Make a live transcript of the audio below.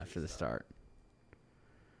after the start.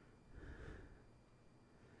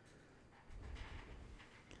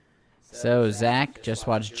 So Zach just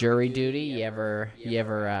watched Jury Duty. You ever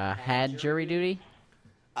had jury duty?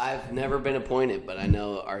 I've never been appointed, but I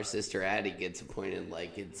know our sister Addie gets appointed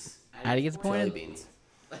like it's Addie gets jelly appointed. beans.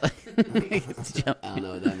 I I don't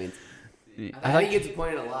know what that means. I Addie gets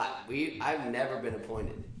appointed a lot. I've never been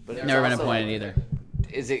appointed. But it's never been also appointed like, either.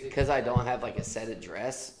 Is it because I don't have like a set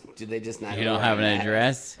address? Do they just not? You know don't where have I'm an at?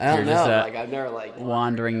 address. I don't You're know. just a Like I've never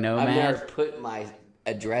wandering I've never nomad. put my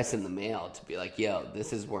address in the mail to be like, yo,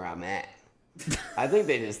 this is where I'm at. I think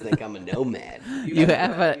they just think I'm a nomad. You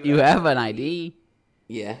have an ID.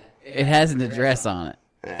 Yeah. It has an address on it.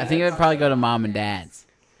 I think it would probably go to mom and dad's.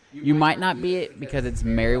 You might not be it because it's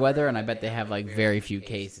Meriwether, and I bet they have like very few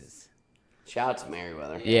cases. Shout out to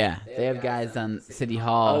Meriwether. Yeah, they have guys on City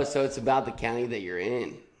Hall. Oh, so it's about the county that you're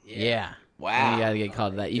in. Yeah. Wow. You gotta get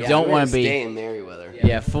called to that. You Yeah, don't I'm want to gonna be. stay in Meriwether.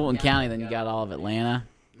 Yeah, Fulton County. Then you got all of Atlanta.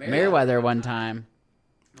 Meriwether. One time,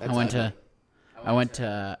 That's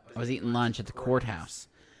I was eating lunch at the courthouse,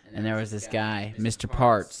 and there was this guy, Mr.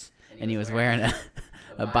 Parts, and he was wearing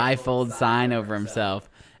a bifold sign over himself,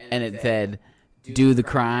 and it said, "Do the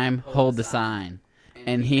crime, hold the sign."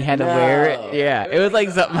 And he had to wear it. Yeah, it was like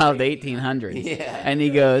something out of the 1800s. Yeah. And he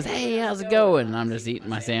goes, "Hey, how's it going?" And I'm just eating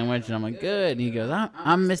my sandwich, and I'm like, "Good." And he goes,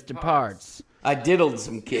 I'm Mr. Parts." I diddled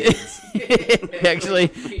some kids. Actually,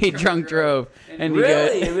 he drunk drove, and he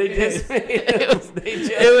Really? goes, And they just made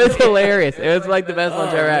it was hilarious. It was like the best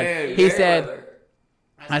lunch I ever had. man, He said, Meriwether.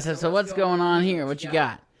 I said, "So what's going on here? What you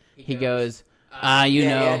got?" He goes, you Yeah, he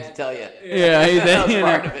know. had to tell you. Yeah, he That said, was you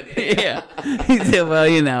part know. of it. Yeah. He said, "Well,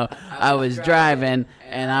 you know, I was driving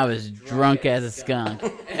and I was drunk as a skunk."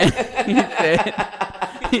 And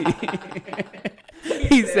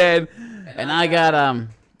he said, and I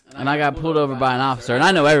got pulled over by an officer, and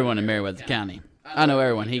I know everyone in Meriwether County. I know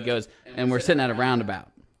everyone. He goes, and we're sitting at a roundabout.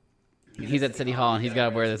 He's at City Hall, and he's got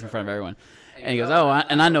to wear this in front of everyone. And he goes,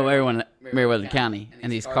 and I know everyone in Meriwether County.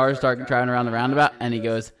 And these cars start driving around the roundabout, and he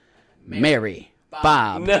goes, "Mary,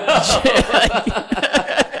 Bob." No.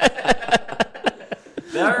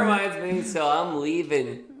 That reminds me, so I'm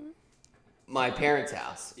leaving my parents'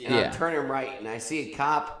 house, and Yeah. I'm turning right, and I see a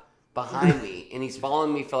cop behind me, and he's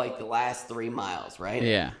following me for like the last 3 miles, right?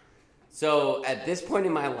 Yeah. So at this point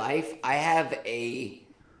in my life, I have a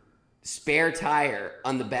spare tire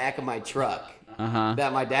on the back of my truck Uh-huh.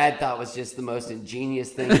 that my dad thought was just the most ingenious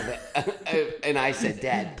thing. And I said,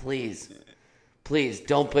 "Dad, please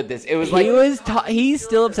don't put this." It was like, He's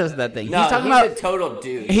still obsessed with that thing. no, he's talking he's about a total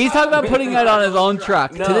dude. He's talking about putting it on his own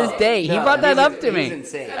truck. No, To this day, he no, brought that he's- up to me. He's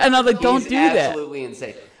insane. And I was like, "Don't He's do that." Absolutely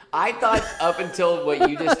insane. I thought up until what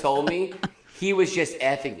you just told me, he was just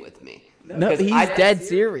effing with me. No, he's dead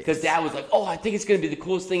serious. Because Dad was like, "Oh, I think it's going to be the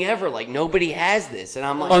coolest thing ever. Like, nobody has this." And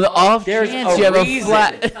I'm like, On the off there's chance a you have a reason.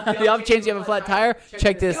 flat, the off chance you have a flat tire,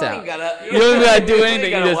 check this You out. ain't gotta- You don't gotta do you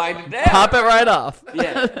anything. ain't You gotta wind it just down. pop it right off.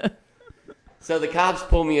 Yeah. So the cops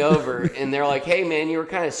pull me over, and they're like, "Hey, man, you were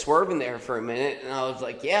kind of swerving there for a minute." And I was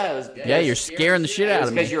like, "Yeah, it was because, Yeah, you're scaring the shit out of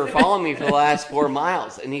me. because you were following me for the last 4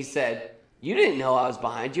 miles." And he said, "You didn't know I was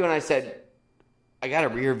behind you." And I said, "I got a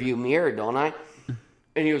rear view mirror, don't I?"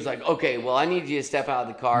 And he was like, "Okay, well, I need you to step out of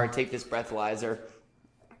the car and take this breathalyzer."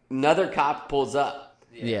 Another cop pulls up,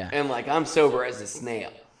 Yeah. and like I'm sober as a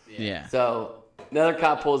snail. Yeah. So another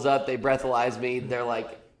cop pulls up, they breathalyze me. They're like,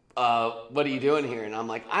 "What are you doing here?" And I'm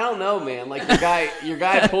like, "I don't know, man. Like your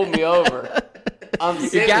guy pulled me over. I'm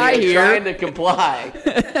sitting guy here here." trying to comply,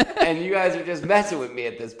 and you guys are just messing with me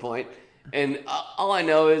at this point." And all I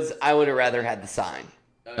know is I would have rather had the sign.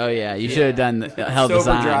 Oh yeah, you should have done held the Sober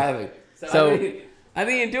sign. driving. So- I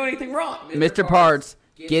didn't do anything wrong. Mr. Parts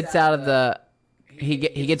gets out of the. He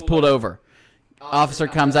gets pulled over. Officer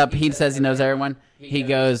comes up. He says he knows everyone. He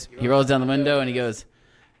goes. He rolls down the window and he goes,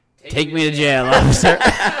 "Take me to jail, officer."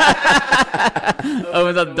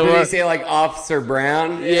 Opens up the Did door. he say like Officer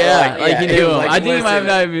Brown? Yeah, like he knew him. was like, I think he might have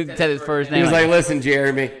 "Listen." not even said his first He name. was like, "Listen,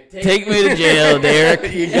 Jeremy, "Take me to jail,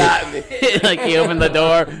 Derek." you got me. Like he opened the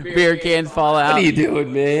door, beer cans fall out, What are you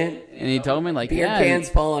doing, man? and he told me like, Beer "Yeah, cans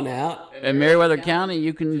falling out? in Meriwether County,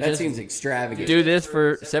 you can That just seems extravagant." do this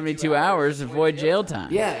for 72 hours, avoid jail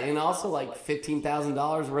time." Yeah, and also like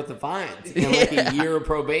 $15,000 worth of fines and like a year of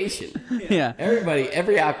probation. Yeah.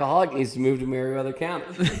 Every alcoholic needs to move to Meriwether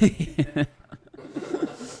County.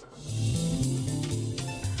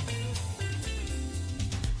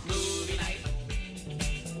 Movie night.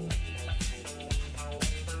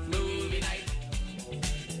 Movie night.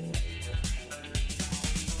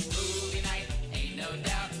 Movie night, ain't no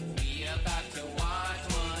doubt. We about to watch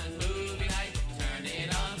one. Movie night, turn it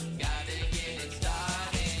on. Gotta get it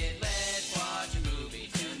started. Let's watch a movie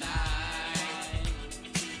tonight.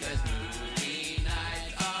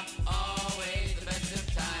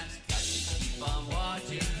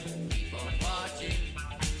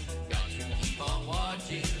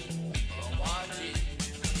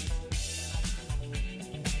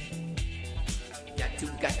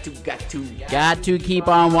 Got to keep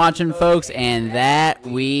on watching, folks, and that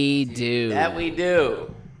we do. That we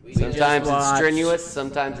do. We Sometimes just it's watched- strenuous,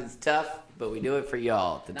 sometimes it's tough, but we do it for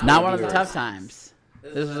y'all. Not one of the tough times.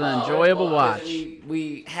 This was an enjoyable watch.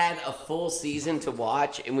 We had a full season to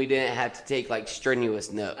watch, and we didn't have to take like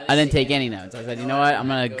strenuous notes. I didn't take any notes. I said, you know what? I'm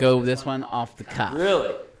going to go this one off the cuff.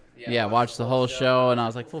 Really? Yeah, watch the whole show, and I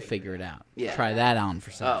was like, we'll figure it out. Yeah. Try that on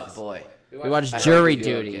for Oh size. boy. We watched I hope Jury you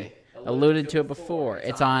do Duty. okay. Alluded to it before.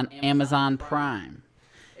 It's on Amazon Prime.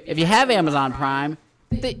 If you have Amazon Prime,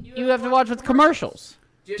 you have to watch with commercials.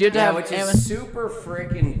 Do you have to Yeah, have which Amazon? is super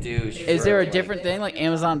freaking douche. Is there a different thing like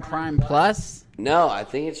Amazon Prime Plus? No, I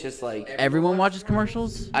think it's just like Everyone watches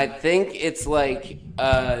commercials? I think it's like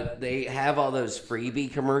they have all those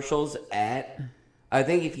freebie commercials at. I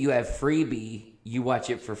think if you have freebie, you watch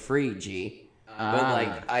it for free. G. But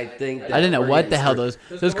like I think that I didn't know we're what the getting hell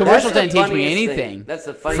started. those commercials That's the didn't teach me funniest anything. thing. That's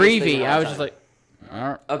the funniest Freebie. thing of all I was time. just like,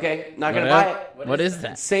 Okay, not gonna buy it. what is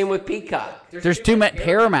that? Same with Peacock. There's too much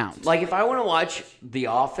Paramount. Like if I want to watch The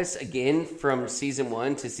Office again from season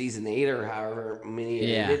 1 to season 8 or however many it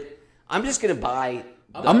Yeah. ended, I'm just gonna buy.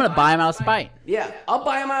 I'm gonna buy them out of spite. Yeah, I'll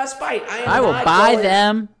buy them out of spite. I will buy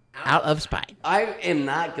them out of spite. I am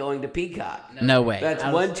not going to Peacock. No way. That's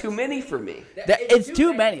one too many for me. It's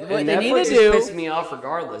too many. What And they need Netflix to is pissing do, me off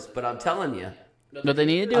regardless, but I'm telling you. what they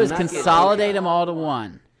need to do I'm is not getting consolidate Peacock. them all to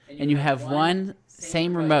one, and you have one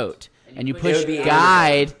same remote, and you push would be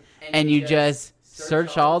guide, and you just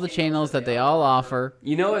search all the channels that they all offer.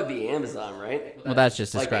 You know it'd be Amazon, right? Well, that's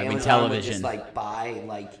just Like describing Amazon would television. just like buy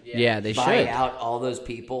Yeah, they buy should. out all those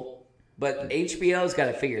people. But HBO's got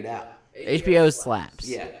it figured out. HBO slaps.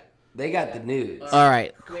 Yeah. They got the news. All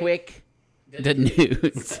right, quick. The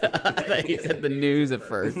news. I thought you said the news at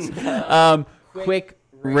first. Quick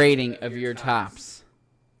rating of your tops,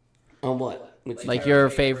 On what? Which like your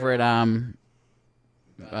favorite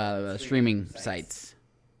streaming sites.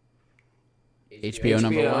 HBO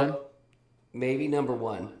number one. Maybe number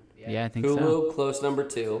 1. Yeah, I think Hulu, so. close number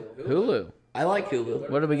 2. Hulu. I like Hulu.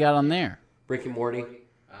 What do we got on there? Rick and Morty,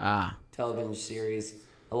 Ah, television series.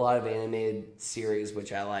 A lot of animated series,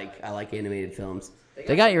 which I like. I like animated films.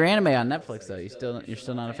 they got your anime on Netflix though. You're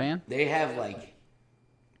still not a fan? They have like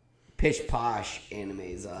pish posh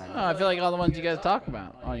animes on. Oh, I feel like all the ones you guys talk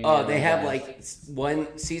about. Oh, they have like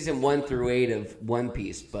season 1 through 8 of One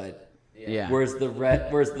Piece, but yeah. where's the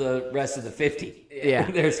rest of the 50? Yeah.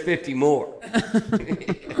 There's 50 more.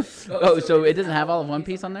 Oh, so it doesn't have all of One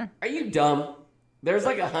Piece on there? Are you dumb? There's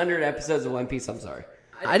like 100 episodes of One Piece. I'm sorry.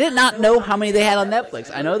 I did not know how many they had on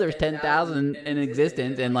Netflix. I know there's 10,000 in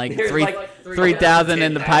existence and like There's like 3,000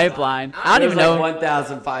 in the pipeline. I don't even There's know. like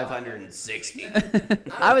 1,560.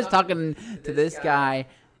 I was talking to this guy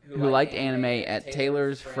who liked anime at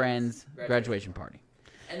Taylor's friend's graduation party.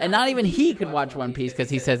 And not even he could watch One Piece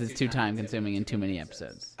because he says it's too time consuming and too many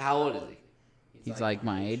episodes. How old is he? He's like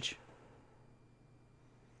my age.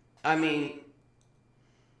 I mean,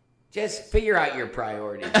 just figure out your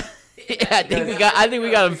priorities. Yeah, I think we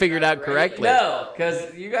got him figured out correctly. No,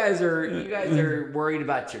 because you guys are worried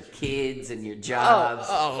about your kids and your jobs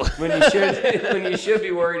when you should be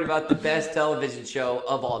worried about the best television show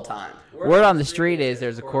of all time. Word on the street is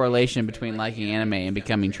there's a correlation between liking anime and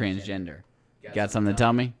becoming transgender. Got something to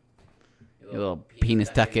tell me? You little penis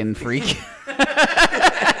tuck-in freak.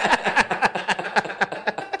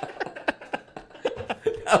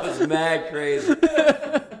 That was mad crazy.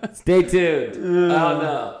 Stay tuned. I don't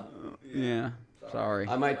know. Yeah, sorry.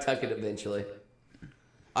 I might tuck it eventually.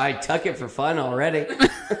 I tuck it for fun already.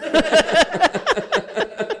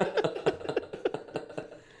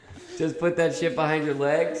 Just put that shit behind your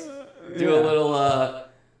legs. Do a little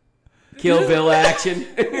Kill Bill action.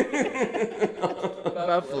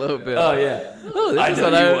 Buffalo Bill. Oh yeah. Oh, I this is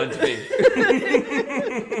know what you I want to be.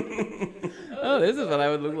 Oh, this is what I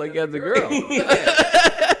would look like as a girl.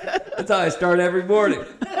 That's how I start every morning.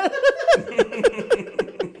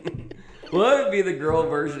 What would be the girl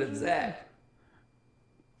version of Zach?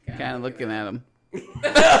 Kind of looking at him. You're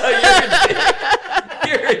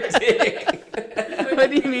a dick. What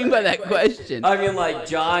do you mean by that question? I mean, like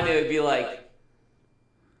John, it would be like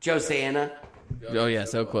Josanna. Oh yeah,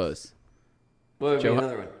 so close. What would be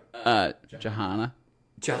another one? Johanna.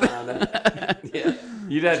 Johanna. Yeah.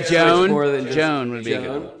 You'd have to Joan. switch more than just Joan would be a good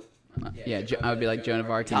Joan. one. Yeah, I would be like Joan of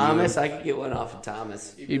Arc. Thomas, I could get one off of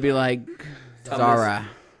Thomas. You'd be like Thomas. Zara.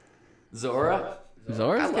 Zora?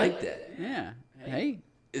 Zora's I good. like that. Yeah. Hey.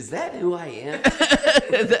 Is that who I am?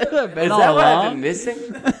 Is that what I've been Is all that what I've along? been missing?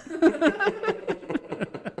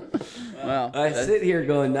 Well, I sit here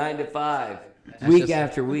going 9 to 5, That's week just-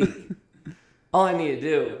 after week. All I need to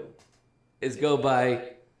do is go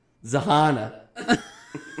by Zahana.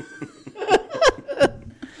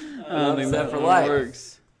 don't think Set that for one life.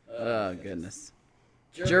 works. Oh, goodness.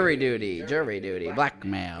 Jury duty,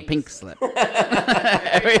 blackmail, pink slip.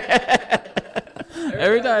 every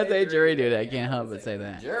time I say jury duty, I can't help but say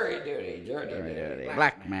that. Jury duty. Jury duty,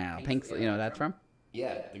 blackmail, pink slip. You know what that's from?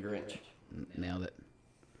 Yeah, The Grinch. Nailed it.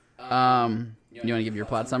 You want to give your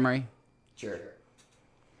plot summary? Sure.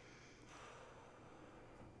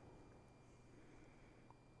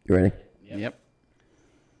 You ready? Yep.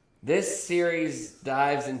 This series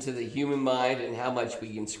dives into the human mind and how much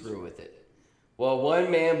we can screw with it. While one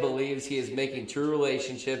man believes he is making true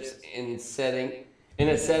relationships in a setting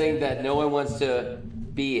that no one wants to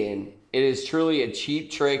be in, it is truly a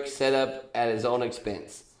cheap trick set up at his own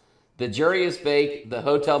expense. The jury is fake, the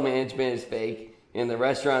hotel management is fake, and the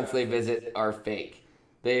restaurants they visit are fake.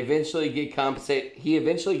 He eventually gets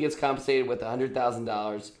compensated with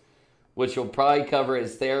 $100,000, which will probably cover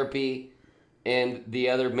his therapy and the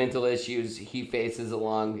other mental issues he faces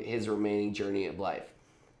along his remaining journey of life.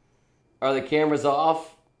 Are the cameras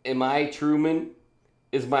off? Am I Truman?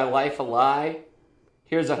 Is my life a lie?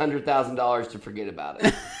 Here's $100,000 to forget about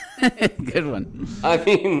it. Good one. I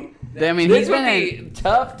mean, This would be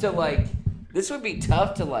tough to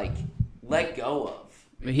let go of.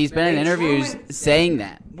 He's been in And interviews Truman- saying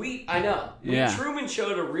that. I know. Yeah. Truman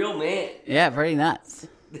showed a real man. Yeah, pretty nuts.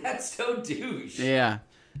 That's so douche. Yeah.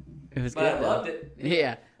 It was But good. I though. loved it.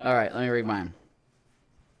 Yeah. All right, let me read mine.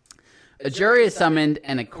 A jury is summoned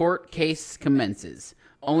and a court case commences.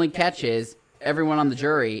 Only catch is everyone on the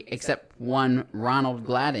jury, except one Ronald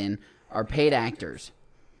Gladden, are paid actors.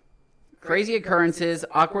 Crazy occurrences,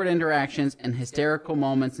 awkward interactions, and hysterical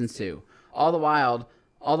moments ensue. All the while,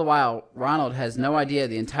 Ronald has no idea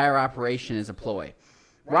the entire operation is a ploy.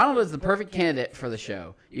 Ronald is the perfect candidate for the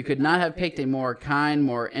show. You could not have picked a more kind,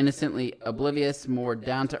 more innocently oblivious, more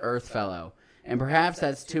down-to-earth fellow. And perhaps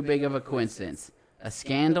that's too big of a coincidence. A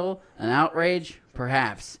scandal? An outrage?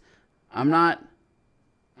 Perhaps. I'm not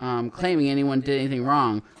claiming anyone did anything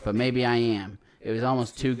wrong, but maybe I am. It was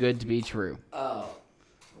almost too good to be true. Oh.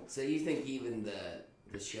 So you think even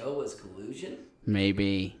the show was collusion?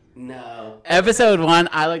 Maybe. No. Episode 1,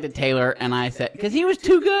 I looked at Taylor and I said, because he was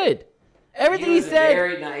too good. Everything he was said. a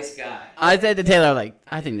very nice guy. I said to Taylor, like,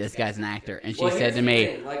 I think this guy's an actor. And she Well, said here's to the me,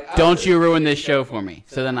 thing, like, I don't was- you ruin this show for me.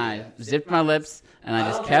 So then I zipped my lips and I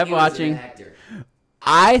just don't kept think he was an watching. actor.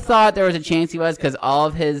 I thought there was a chance he was because all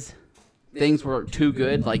of his things were too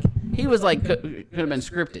good. Like, he was like, could have been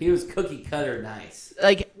scripted. He was cookie cutter nice.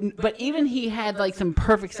 Like, but even he had like some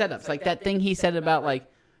perfect setups. Like that thing he said about like,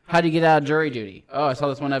 how do you get out of jury duty? Oh, I saw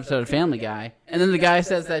this one episode of Family Guy. And then the guy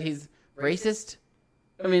says that he's racist.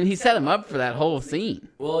 I mean, he set him up for that whole scene.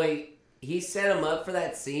 Well, he set him up for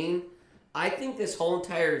that scene. I think this whole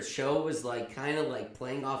entire show was like kind of like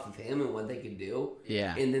playing off of him and what they could do.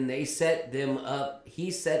 Yeah. And then they set them up.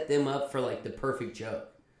 He set them up for like the perfect joke.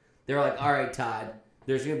 They're like, all right, Todd,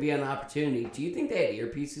 there's going to be an opportunity. Do you think they had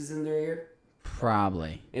earpieces in their ear?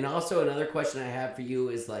 Probably. And also another question I have for you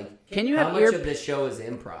is like, Can you how have much of this show is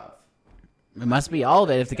improv? It must be all of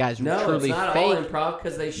it if the guy's No, truly it's not fake. all improv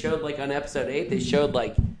because they showed like on episode 8, they showed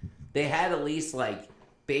like they had at least like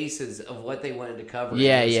bases of what they wanted to cover.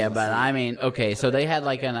 Yeah, in yeah, each but scene. I mean, okay, so they had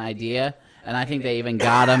like an idea, and I think they even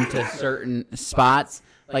got him to certain spots.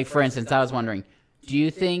 Like, for instance, I was wondering, do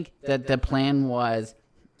you think that the plan was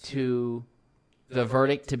to the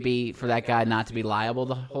verdict to be for that guy not to be liable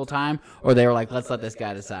the whole time, or they were like, let's let this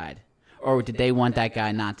guy decide, or did they want that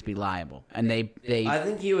guy not to be liable? And I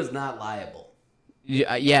think he was not liable.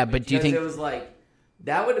 yeah, but do you Because think it was like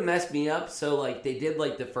that would have messed me up? So like they did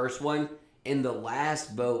like the first one, and the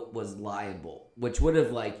last vote was liable, which would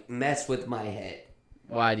have like messed with my head.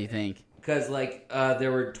 why do you think? Because like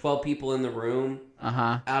there were 12 people in the room.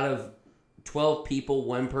 Uh-huh. Out of 12 people,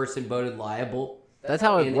 one person voted liable. That's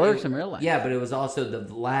how it And works in real life. Yeah, but it was also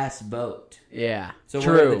the last vote. Yeah. So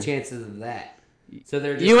true. what are the chances of that? So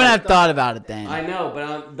they're just You wouldn't like, have thought about it then. I know, but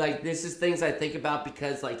I'm like, this is things I think about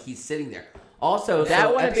because like he's sitting there. Also, That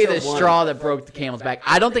so wouldn't be the episode one, straw that broke the camel's back.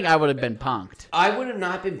 I don't think I would have been punked. I would have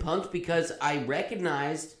not been punked because I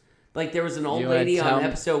recognized like there was an old You wanna lady tell on me-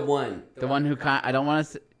 episode 1. The one who I don't want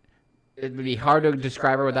to. It would be hard to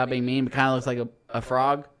describe her without being mean, but kind of looks like a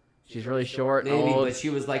frog. She's really short, and Maybe, old. but she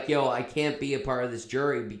was like, "Yo, I can't be a part of this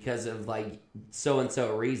jury because of like so and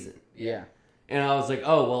so reason." Yeah. And I was like,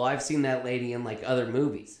 "Oh, well, I've seen that lady in like other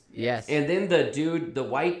movies." Yes. And then the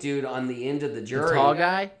white dude on the end of the the jury, tall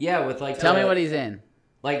guy. yeah, with like Tell me what he's in.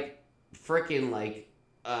 like freaking like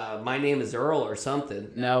My Name is Earl or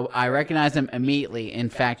something. No, I recognized him immediately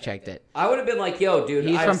and fact checked it. I would have been like, "Yo, dude,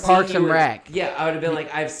 He's I've from seen Parks you and in-" Rec. Yeah, I would have been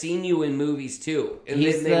like, "I've seen you in movies too," and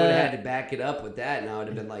He's then they would the- have had to back it up with that, and I would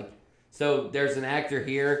have been like, So there's an actor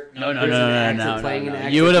here. No, there's an actor playing an actor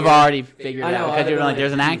You would have here. already figured I it know, out I'd because you have were like, been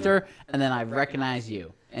 "There's an like, actor," and then I recognize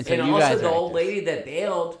you, and so And you also guys the are old actors. lady that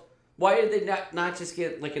bailed. Why did they not just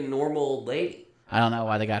get like a normal old lady? I don't know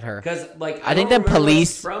why they got her. Because like I think don't the remember where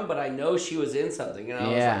police- it's from, but I know she was in something, and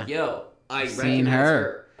I Yeah. was like, "Yo, I Seen recognize her.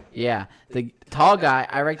 her." Yeah, the tall guy,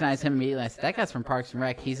 I recognized him immediately. I said, "That guy's from Parks and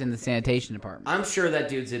Rec. He's in the sanitation department." I'm sure that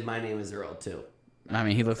dude's in My Name Is Earl too. I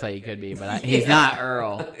mean, he looks like he could be, but he's Yeah. not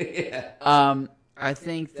Earl. Yeah. I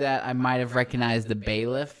think that I might have recognized the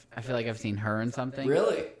bailiff. I feel like I've seen her in something.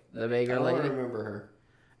 Really? The I bigger don't lady. remember her.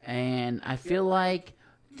 And I feel like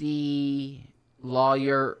the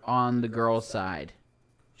lawyer on the girl's side,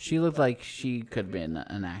 she looked like she could have been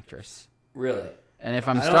an actress. Really? And if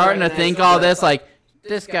I'm I don't starting to recognize think her, all but- this, like,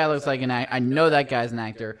 this guy looks like an actor. I know that guy's an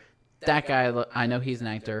actor. That guy, I know he's an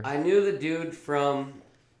actor. I knew the dude from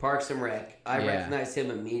Parks and Rec. I Yeah. recognized him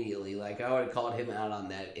immediately. Like I would have called him out on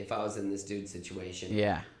that if I was in this dude's situation.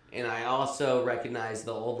 Yeah. And I also recognized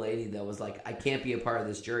the old lady that was like, I can't be a part of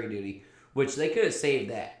this jury duty, which they could have saved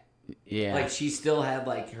that. Yeah. Like she still had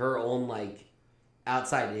like her own like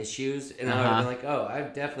outside issues, and I would have been like, oh,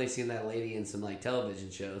 I've definitely seen that lady in some like television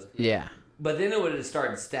shows. Yeah. But then it would have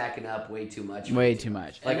started stacking up way too much. Way too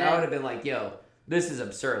much. Like And I then- would have been like, yo, this is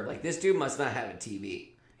absurd. Like this dude must not have a TV.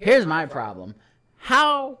 Here's my problem.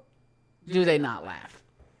 How do they not laugh?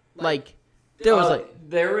 Like, there was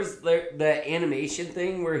there was the animation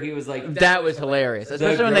thing where he was like, that was hilarious.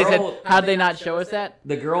 Especially when they girl- said, how'd they not show us that?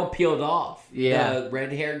 the girl peeled off. Yeah. The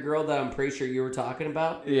red haired girl that I'm pretty sure you were talking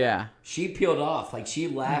about. Yeah. She peeled off. Like she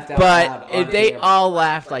laughed out loud. But if they all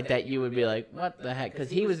laughed like that, you would be like, what the heck?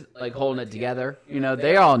 Because he was like holding it together. You know,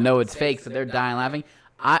 they all know it's fake, so they're dying laughing.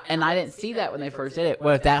 I didn't see that when they first did it.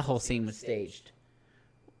 What if that whole scene was staged?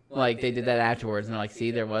 Like they did that afterwards, and they're like,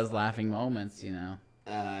 see, there was laughing moments, you know.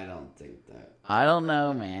 I don't think that. I don't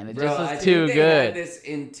know, man. It Bro, just I was think too they good. Had this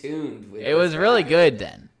in tuned with It was this really guy. good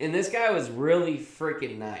then. And this guy was really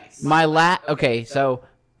freaking nice. Okay, so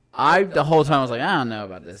I the whole time was like, I don't know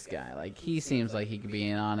about this guy. Like he seems like he could be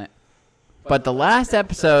in on it. But the last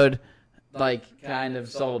episode, like, kind of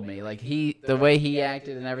sold me. Like the way he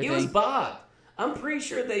acted and He everything. was Bob. I'm pretty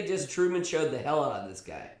sure they just Truman showed the hell out of this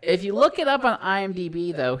guy. If you look it up on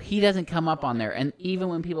IMDb, though, he doesn't come up on there. And even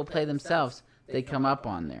when people play themselves, they come up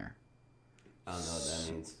on there. I don't know what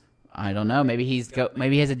that means. I don't know. Maybe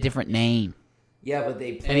maybe he has a different name. Yeah, but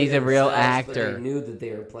they played And he's a real themselves, but actor. They knew that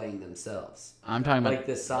they were playing themselves. I'm talking about. Like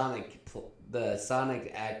the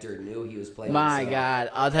Sonic actor knew he was playing. My himself. God,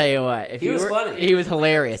 I'll tell you what. If He you was were, funny. He was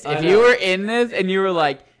hilarious. I If know. you were in this and you were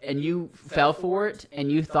like, and you fell for it,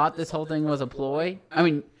 and you thought this whole thing was a ploy, I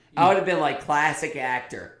mean, I would have been like classic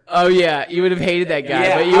actor. oh yeah, you would have hated that guy,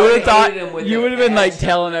 Yeah, but I you would would've have thought hated him with you a would have been like passion.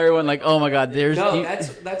 telling everyone like, oh my God, there's No, you-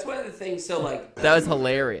 that's one of the things. So like that was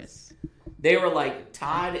hilarious. they were like,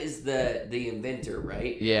 Todd is the inventor,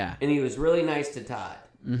 right? Yeah. And he was really nice to Todd.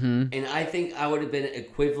 Mm-hmm. And I think I would have been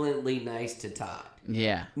equivalently nice to Todd.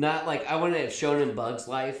 Yeah. Not like I wouldn't have shown him Bug's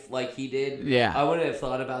life like he did. Yeah. I wouldn't have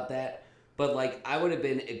thought about that. But like I would have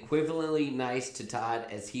been equivalently nice to Todd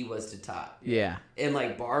as he was to Todd. Yeah. And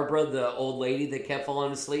like Barbara, the old lady that kept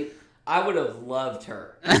falling asleep, I would have loved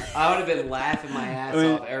her. I would have been laughing my ass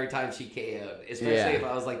off every time she KO'd. Especially Yeah. if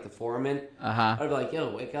I was like the foreman. Uh-huh. I'd be like, yo,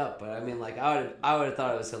 wake up. But I mean like I would have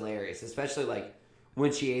thought it was hilarious. Especially like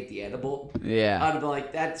when she ate the edible. Yeah. I'd have been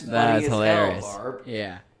like, that's funny That's as hilarious. hell, Barb.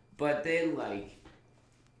 Yeah. But then like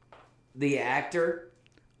the actor,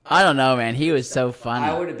 I don't know, man. He was so funny.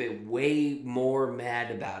 I would have been way more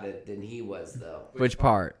mad about it than he was, though. Which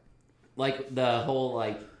part? Like the whole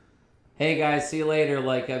like, hey guys, see you later.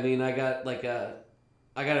 Like I mean, I got a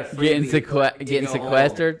Getting, freebie to getting go home.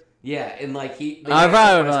 sequestered? Yeah, and like I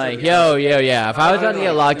probably would be like, yo. If I was about to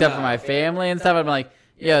get locked up for my family and stuff, I'd be like,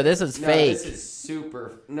 yo, this is No, fake. this is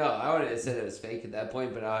super. No, I would have said it was fake at that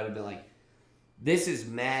point, but I would have been like, this is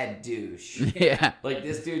mad douche. Yeah. Like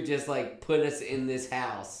this dude just like put us in this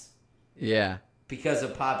house Yeah. because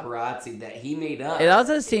of paparazzi that he made up. It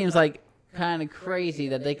also seems like kind of crazy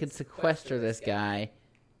that they could sequester this guy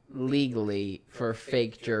legally for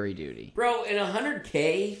fake jury duty. Bro, and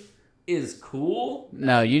 100K is cool.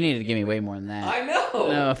 No, you need to give me way more than that. I know.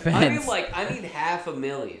 No I offense. mean, like, I need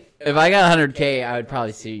 $500,000. If I got 100K, I would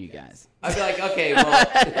probably sue you guys. I'd be like, okay, well,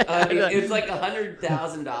 I mean, it's like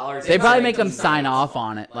 $100,000. They probably make them sign off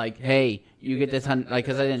on it, like, hey, you get this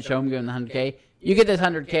because I didn't show them giving the 100K. You get this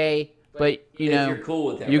 100K, but If you're cool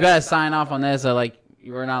with it. you gotta sign off on this. So like,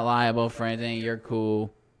 you're not liable for anything. You're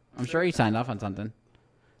cool. I'm sure he signed off on something.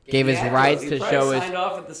 Gave his rights to show his. signed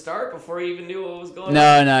off at the start before he even knew what was going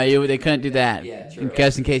on. No, they couldn't do that. Yeah, true.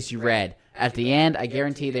 Just in case you read. At the end, I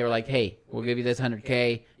guarantee they were like, "Hey, we'll give you this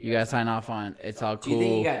 $100K. You gotta sign off on it. It's all Do cool." you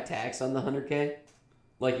think he got taxed on the $100K?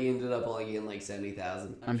 Like he ended up only getting like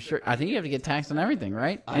 70,000. I'm sure. I think you have to get taxed on everything,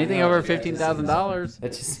 right? I Anything know, over that just $15,000. That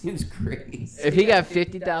just seems crazy. If he got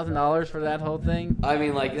 $50,000 for that whole thing, I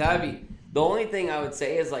mean, like that'd be the only thing I would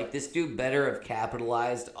say is like this dude better have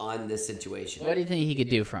capitalized on this situation. what do you think he could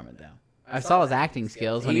do from it, though? I saw his acting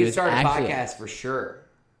skills when He he could was start a actually. podcast for sure.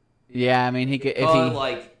 Yeah, I mean, he could if But he.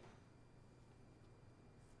 like,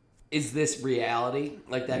 is this reality?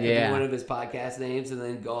 Like that could Yeah. be one of his podcast names, and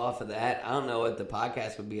then go off of that. I don't know what the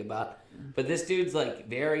podcast would be about, but this dude's like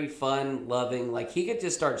very fun, loving. Like he could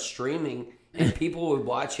just start streaming, and people would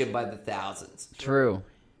watch him by the thousands. True.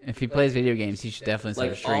 If he plays video games, he should definitely start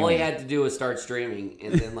Like streaming. all he had to do was start streaming,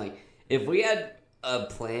 and then like if we had a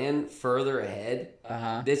plan further ahead,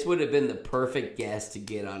 this would have been the perfect guest to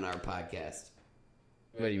get on our podcast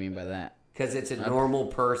What do you mean by that? because it's a normal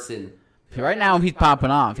person. Right now, he's popping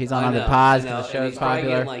off. He's on I other know, pods I know, because the and show's he's probably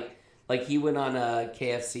popular. getting, like he went on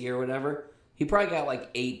KFC or whatever. He probably got like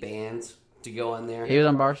 8 bands to go on there. He was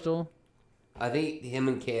on Barstool. I think him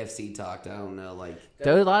and KFC talked. I don't know. Like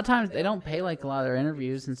Though a lot of times they don't pay like a lot of their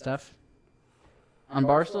interviews and stuff. On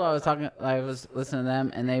Barstool, I was listening to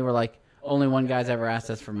them, and they were like, only one guy's ever asked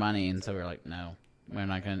us for money, and so we're like, no, we're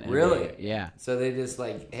not gonna. interview Really? you." Yeah. so they just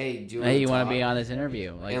like, hey, do you Hey, you want talk? to be on this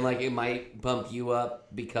interview? Like, And like it might bump you up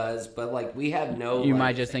because, but like we have no. you like,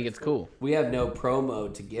 might just think it's cool. We have no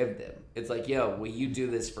promo to give them. It's like, yo, will you do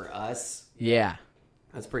this for us? Yeah.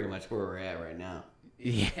 That's pretty much where we're at right now.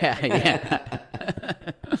 Yeah. Yeah.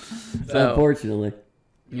 So, Unfortunately.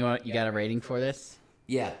 you got a rating for this?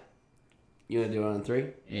 Yeah. You want to do it on 3?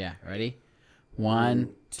 Yeah. Ready? 1,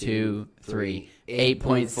 2, 3.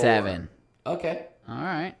 8.7. Okay. All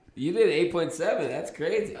right. You did 8.7. That's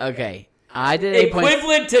crazy. Okay. I did 8.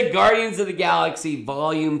 Equivalent to Guardians of the Galaxy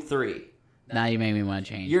Volume 3. Now you made me want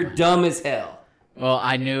to change. You're dumb as hell. Well,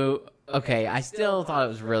 I knew. Okay, I still thought it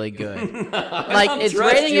was really good. Like don't it's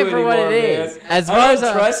trust rating you it for what it anymore, is. man. As I far don't as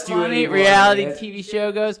a trust you funny anymore, reality man. TV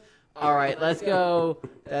show goes, all right, let's go.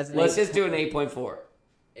 That's an Let's just do an 8.4.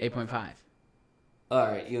 8.5. All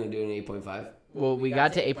right. You want to do an 8.5? Well, we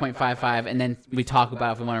got to 8.55, and then we talk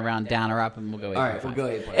about if we want to round down or up, and we'll go 8.5. All right. We'll go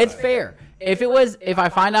 8.5. It's fair. If I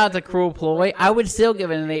find out it's a cruel ploy, I would still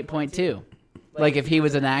give it an 8.2. Like if he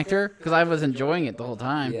was an actor, because I was enjoying it the whole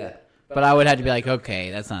time. Yeah. But I would have to be like,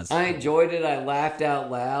 okay, that's not. I enjoyed it. I laughed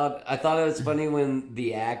out loud. I thought it was funny when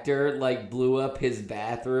the actor like blew up his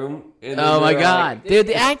bathroom. And then Oh my they were god, like- dude!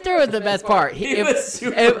 The actor was the best part. He if, was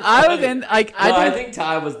super if I was funny. in, like, No, I think think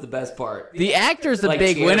Ty was the best part. the actor's the Like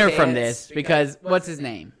big chair winner from pants. this because what's his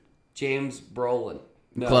name? James Brolin.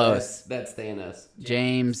 No, Close. That's Thanos.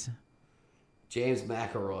 James James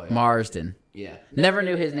McElroy. Marsden. Yeah. Never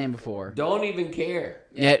knew his name before. Don't even care.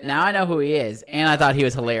 Yeah, now I know who he is, and I thought he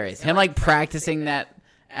was hilarious. Him like practicing that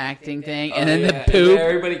acting thing, and Oh, then yeah. the And poop.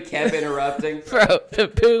 everybody kept interrupting. Bro, the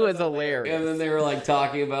poo was hilarious. And then they were like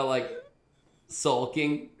talking about like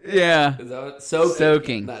sulking. Yeah, Is that what? Soaking.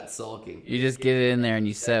 Soaking. Not sulking. you just get it in there and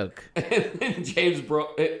you soak. And then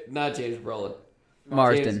not James Brolin.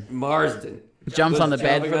 Marsden James Marsden. jumps Was on the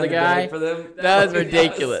bed jumping for on the guy. bed for them. That was Oh,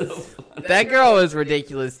 ridiculous. so funny. That girl was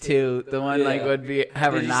ridiculous too. The one like Yeah. would be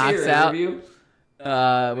have her Did you see knocks her out. interview?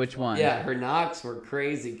 Which one? Yeah, her knocks were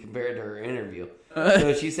crazy compared to her interview.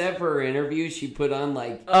 So she said for her interview, she put on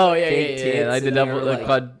like Oh yeah, fake yeah, yeah, tits like the and they double, were, the like,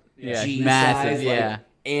 quad, yeah, G massive, size, yeah. like,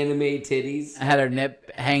 anime titties. I had her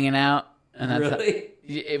nip hanging out, and that's Really?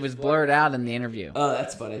 it was blurred out in the interview. Oh,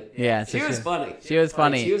 that's funny. Yeah, so she was funny. She was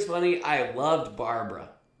funny. Like, she was funny. I loved Barbara.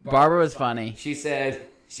 Barbara was funny. She said,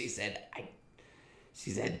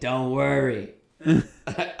 don't worry.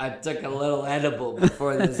 I took a little edible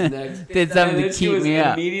before this next. Did something and to then she keep was me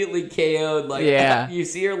up. immediately KO'd. Like, Yeah. you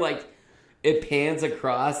see her like, it pans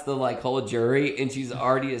across the like whole jury, and she's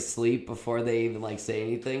already asleep before they even like say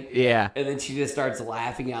anything. Yeah, And then she just starts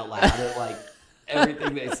laughing out loud at like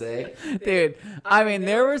everything they say. dude. I mean,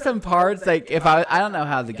 there were some parts like if I don't know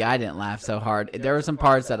how the guy didn't laugh so hard. There were some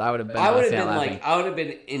parts that I would have been. I would have honestly been laughing. like, I would have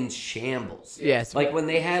been in shambles. Yes. Like when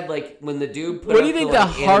they had like when the dude put. What do you up think the, the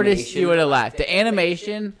like, hardest animation, you would have laughed? The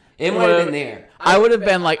animation. It would have been there. I would have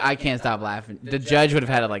been like, I can't stop laughing. The judge would have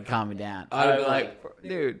had to like calm me down. I would have been like,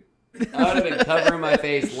 dude. I would have been covering my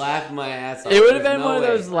face, laughing my ass off. It would have There's been no one of way.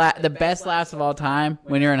 those the best laughs of all time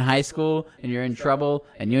when you're in high school and you're in trouble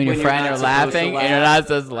and you and your When you're friend not are supposed to laughing laugh. and you're not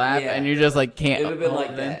supposed to laugh Yeah. and you just like can't. It would have been hold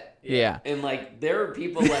like it in. that. Yeah. And like there were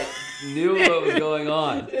people like knew what was going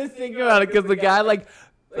on. Just think about it because the guy like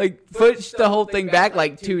like pushed the whole thing back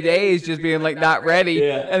like 2 days, just being like not ready.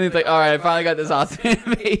 Yeah. And he's like, all right, I finally got this awesome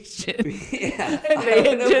animation. Yeah.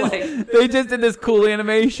 And they just did this cool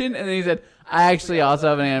animation, and then he said, I actually also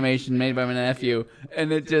have an animation made by my nephew,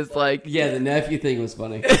 and it just like Yeah, the nephew thing was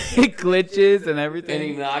funny. it glitches and And he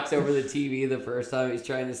everything. knocks over the TV the first time he's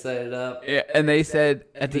trying to set it up. Yeah, and they said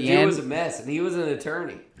at The the dude was a end, mess, and he was an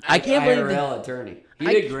attorney. I can't believe IRL attorney. He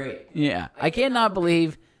I- did great. yeah, I cannot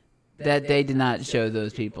believe that they did not show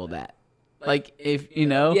those people that. Like, if you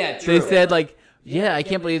know, Yeah, true. they said like, yeah, I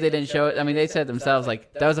can't believe they didn't show it. I mean, they said themselves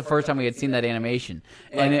like that was the first time we had seen that animation,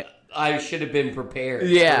 and Like, it I should have been prepared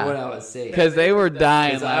Yeah. for what I was saying. because they were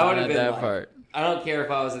dying 'Cause I would laughing have at been that like, part. I don't care if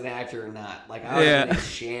I was an actor or not. Like, I would have been in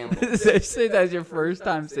shambles. Especially that's your first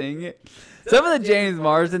time seeing it. Some of the James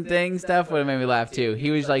Marsden thing stuff would have made me laugh too.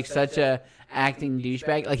 He was like such a acting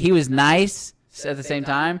douchebag. Like he was nice at the same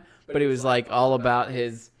time, but he was like all about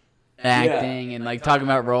his acting and like talking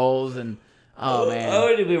about roles and oh I man.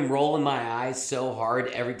 would have been rolling my eyes so hard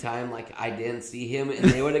every time like I didn't see him, and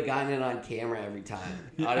they would have gotten it on camera every time.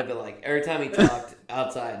 I'd have been like, every time he talked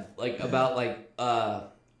outside, like about like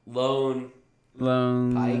Lone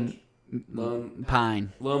Lone Pike,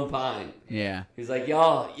 Pine. Lone Pine. Yeah. He's like,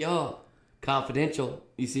 yo, confidential.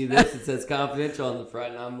 You see this? It says confidential on the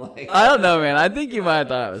front, and I'm like, I don't know, man. I think you might have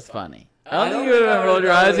thought it was funny. I don't think you would have rolled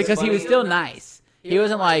your eyes because he was still nice. He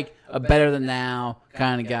wasn't like a better than now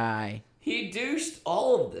kind of guy. he douched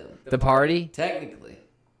all of them, The party technically.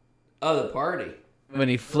 Oh, the party. when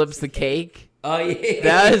he flips the cake. Oh, yeah.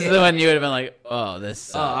 That is the one you would have been like, oh,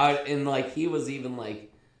 this Oh, sucks. and like he was even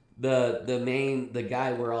like the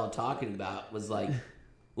guy we're all talking about was like,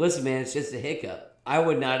 listen, man, it's just a hiccup. I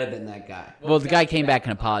would not have been that guy. Well, the guy came back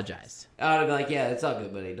and apologized. I would have been like, yeah, it's all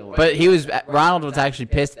good, buddy. Don't worry. But Ronald was actually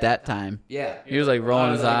pissed at that time. yeah, He was like rolling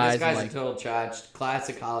I was his like, eyes. This guy's and, like, a total charge.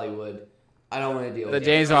 Classic Hollywood. I don't want to deal the with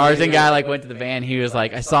James it. Marsden guy like went to the van. He was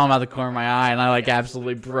like, I saw him out of the corner of my eye, and I like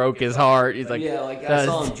absolutely broke his heart. He's like, Yeah, like I "That's-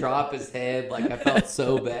 saw him drop his head. Like I felt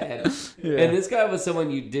so bad. Yeah. And this guy was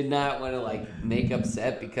someone you did not want to like make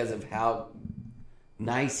upset because of how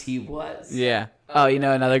nice he was. Yeah. Oh, you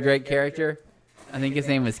know another great character? I think his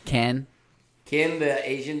name was Ken. Ken, the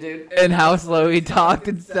Asian dude. And how slow he talked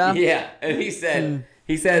and stuff. Yeah, and he said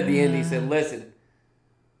at the end, he said, listen,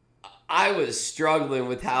 I was struggling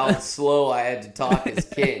with how slow I had to talk as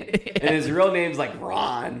Ken. And his real name's like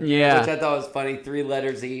Ron. Yeah. Which I thought was funny, 3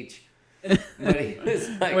 letters each. But he was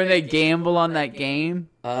like, When they gamble on that game,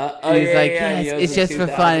 oh, he's yeah, like, yeah, he yes, owes it's him just for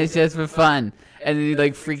fun. 2,000. It's just for fun. And then he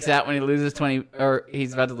like freaks out when he loses 20, or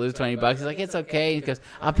he's about to lose $20. He's like, it's okay. He goes,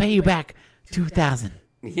 I'll pay you back 2,000.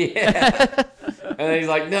 Yeah. And then he's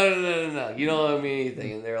like, no. You don't owe me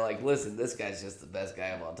anything. And they're like, listen, this guy's just the best guy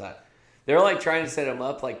of all time. They're like trying to set him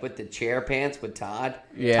up like with the chair pants with Todd.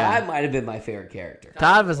 Yeah. Todd might have been my favorite character.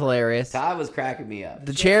 Todd was hilarious. Todd was cracking me up.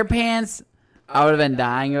 The chair pants, I would have been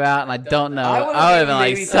dying about, and I don't know. I would have been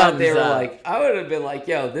like, maybe thought they something's were up. like, I would have been like,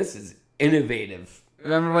 yo, this is innovative.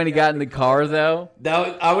 Remember when he got in the car though?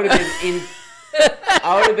 I would have been in.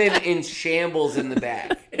 I would have been in shambles in the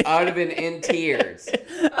back. I would have been in tears.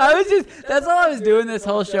 That's all I was doing this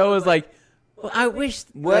whole show was like, well, I wish.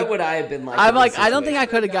 What like, would I have been like? I'm in like, this I don't think I situation?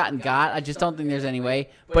 could have gotten got. I just don't think there's any way.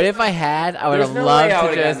 But if I had, I would There's have no loved way I to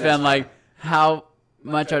would've just gotten this been like, how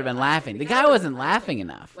much I would have been laughing. The guy wasn't laughing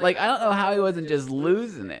enough. Like, I don't know how he wasn't just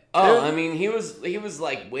losing it. Oh, I mean, he was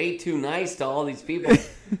like way too nice to all these people.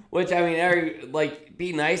 Which I mean, like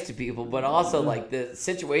be nice to people, but also like the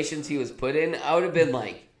situations he was put in, I would have been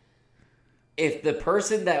like, if the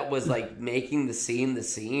person that was like making the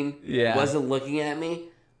scene Yeah. wasn't looking at me,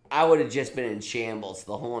 I would have just been in shambles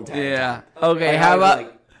the whole entire Yeah. time. Okay. Like, How I was about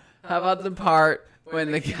like, how about the part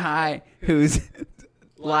when the guy who's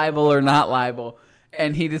liable or not liable,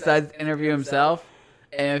 and he decides to interview himself?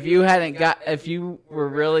 And if you were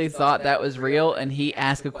really thought that was real, and he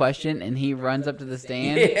asked a question and he runs up to the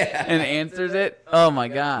stand Yeah. and answers it, oh my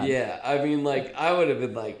god! yeah, I mean, like I would have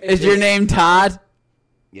been like, Is your name Todd?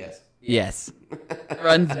 Yes. Yes.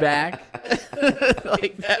 Runs back.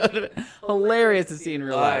 Like that would have been hilarious to see in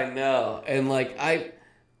real I life. know, and like I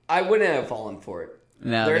wouldn't have fallen for it.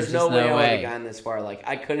 No, there's no just way I would have gotten this far. Like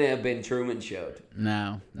I couldn't have been Truman Showed.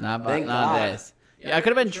 No, not Thank not God. this. Yeah, I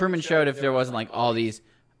could have been Truman Showed if there wasn't like all the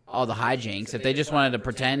hijinks. If they just wanted to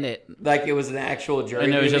pretend it, Like it was an actual jury.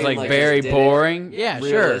 and it was just meeting, like very just did it. boring. Yeah, sure.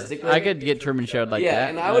 realistically. I could get Truman Showed like Yeah, that.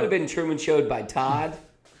 and I would have been Truman Showed by Todd.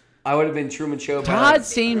 I would have been Truman Showed by Todd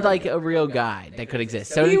seemed like a real guy that could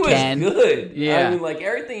exist. So he did was Ken. good. Yeah. I mean, like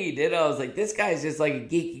everything he did, I was like, this guy's just like a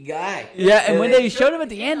geeky guy. Yeah, and when they showed him at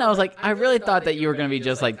the end, I was like, I really thought that you were gonna be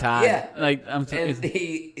just like Todd. Yeah. Like I'm. and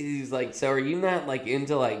he's like, so are you not like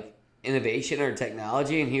into like innovation or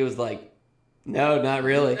technology? And he was like, no, not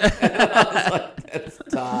really. I was like, that's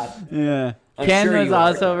Todd. Yeah. I'm Ken sure was you are.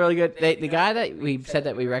 also really good. The guy that we said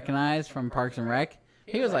that we recognized from Parks and Rec,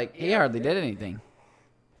 he was like, he hardly did anything.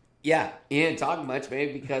 Yeah, he didn't talk much,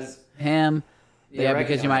 maybe because Him. They Yeah,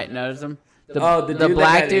 because you recognize might notice him. The dude that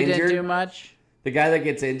black got dude injured? didn't do much. the guy that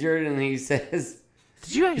gets injured and he says,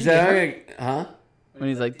 Did you he actually said, get hurt? huh? When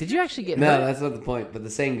he's like, did you actually get No, hurt? that's not the point. But the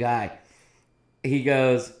same guy, he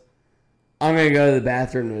goes, I'm going to go to the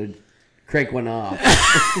bathroom and crank one off.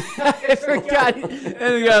 I forgot. And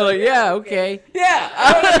the guy was like, yeah, okay. Yeah,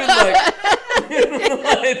 I would have been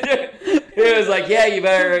like, he was like, yeah, you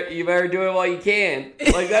better do it while you can.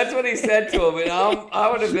 Like that's what he said to him, and I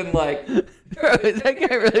would have been like, Bro, that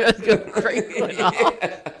guy really was going to crank one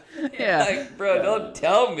off. Yeah. like, bro, don't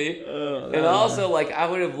tell me. And also, like, I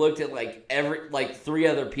would have looked at like three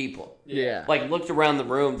other people, Yeah. like looked around the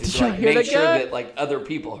room Did to you like hear make that sure guy? that like other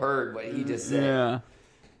people heard what he just said. Yeah.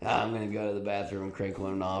 I'm gonna go to the bathroom and crank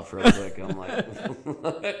one off real quick. I'm like,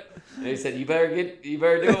 and he said, you better do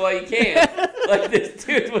it while you can. Like this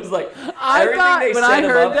dude was like, everything they set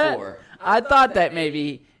him up for. I thought that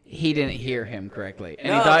maybe he didn't hear him correctly, and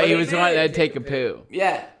No, he thought but he he was did. going to take a poo.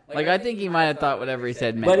 Yeah. Like I think he might have thought whatever he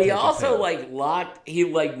said meant. But he take a also poo. he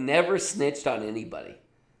never snitched on anybody.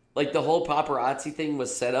 Like the whole paparazzi thing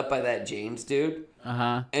was set up by that James dude,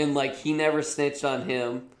 Uh-huh. and like he never snitched on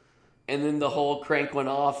him. And then the whole crank one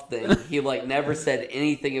off thing, he like never said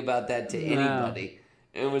anything about that to anybody.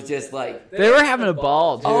 And it was just like, They were having a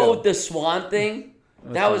ball too. oh, the swan thing.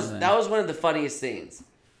 That was fun, that was one of the funniest scenes.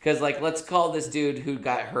 Because like, let's call this dude who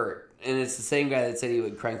got hurt, and it's the same guy that said he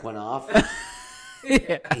would crank one off.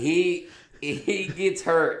 yeah. He gets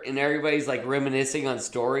hurt, and everybody's like reminiscing on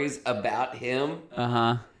stories about him.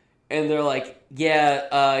 Uh-huh. And they're like,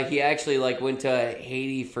 yeah, he actually like went to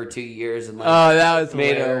Haiti for 2 years and like Oh, that was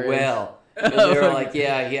made hilarious. her well. And they were like,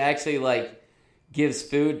 yeah, he actually like gives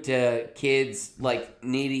food to kids like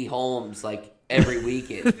needy homes like every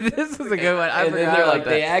weekend. This is a good one. I And forgot then they're about like,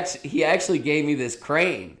 that. he actually gave me this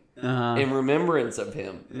crane Uh-huh. in remembrance of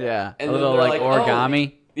him. Yeah. And a then little they're like like, oh.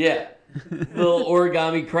 origami. Yeah, little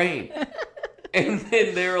origami crane. And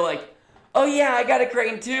then they were like, oh yeah, I got a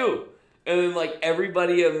crane too. And then like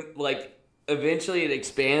everybody, like eventually it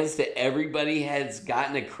expands to everybody has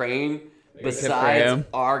gotten a crane besides him.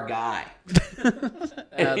 our guy. That was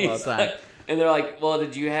all He's time. like- and they're like, well,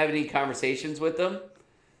 did you have any conversations with them?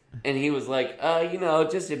 And he was like,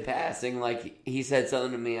 just in passing. Like he said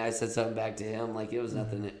something to me, I said something back to him. Like it was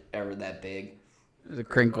nothing ever that big. It was a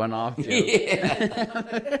crank one off joke.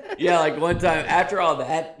 Yeah. Yeah, like one time after all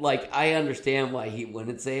that, like I understand why he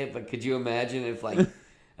wouldn't say it, but could you imagine if like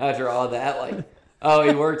after all that, like, oh,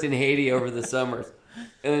 he worked in Haiti over the summers.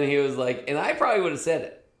 And then he was like, and I probably would have said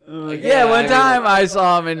it. Like, Yeah, I one mean, time like, I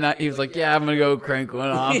saw him and he was like, yeah, I'm going to go crank one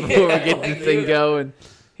off before we Yeah, get like, this thing dude. going.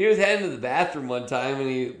 he was heading to the bathroom one time and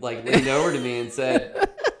he like leaned over to me and said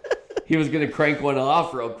he was going to crank one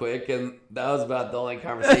off real quick. And that was about the only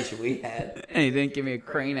conversation we had. And he didn't give me a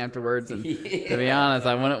crane afterwards. And Yeah. to be honest,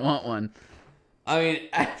 I wouldn't want one. I mean,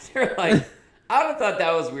 after like, I would have thought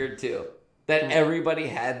that was weird too. That everybody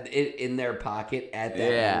had it in their pocket at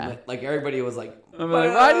that Yeah. moment. Like everybody was like, I'm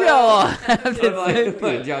like, why do y'all have I'm this like, with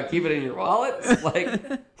what, you? did y'all keep it in your wallets? Like,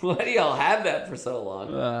 why do y'all have that for so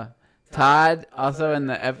long? Todd, also in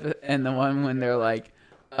the one when they're like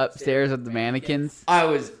upstairs with the mannequins. I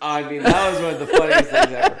mean, that was one of the funniest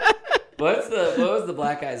things ever. What was the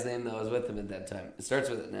black guy's name that was with him at that time? It starts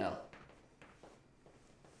with an L.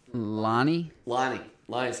 Lonnie? Lonnie.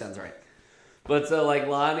 Lonnie sounds right. But so like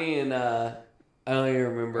Lonnie and I don't even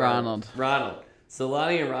remember Ronald. So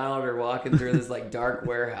Lonnie and Ronald are walking through this like dark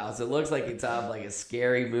warehouse. It looks like it's out of like a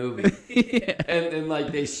scary movie. Yeah. And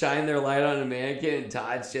like they shine their light on a mannequin and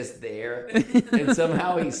Todd's just there. And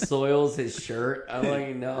somehow he soils his shirt. I don't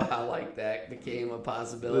even know how like that became a The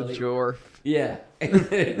possibility. Jorf. Yeah. And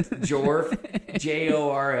then Jorf,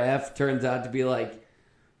 Jorf, turns out to be like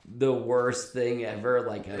the worst thing ever,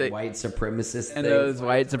 like a white supremacist And thing. those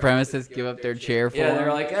white supremacists give up their chair for Yeah, him.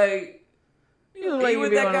 they're like, hey, You are you with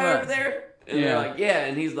be that one of guy us. over there? And Yeah. they're like, yeah.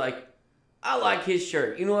 And he's like, I like his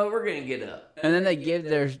shirt. You know what? We're going to get up. And then they give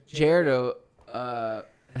their chair to a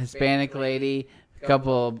Hispanic lady, a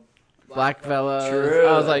couple black fellows. True.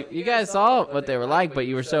 I was like, you guys saw what they were like, but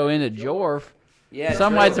you were so into Jorf. Yeah,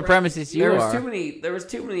 Some true. white supremacists you there was are. There was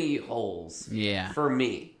too many holes. Yeah. For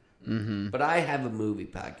me. Mm-hmm. But I have a movie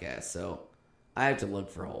podcast, so I have to look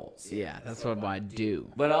for holes. Yeah, that's what I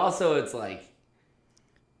do. But also, it's like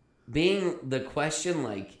being the question,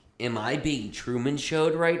 like, am I being Truman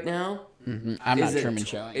Showed right now? Mm-hmm. I'm not Is it- Truman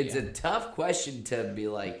showing It's you. a tough question to be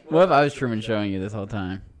like, What if I was Truman showing you this whole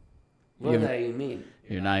time? What does that even mean?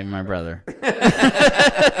 You're not even my brother.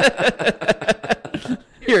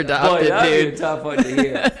 You're adopted, Boy, that'd be a dude. tough one to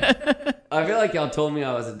hear. I feel like y'all told me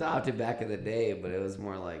I was adopted back in the day, but it was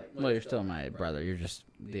more like, Well, you're still my brother. You're just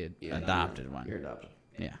the adopted one. You're adopted.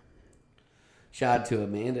 Yeah. Shout out to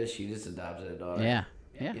Amanda. She just adopted a daughter. Yeah.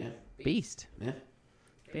 Yeah. Yeah. Beast. Yeah.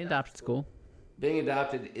 Being adopted's cool. Being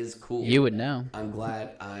adopted is cool. You would know. I'm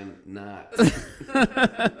glad I'm not.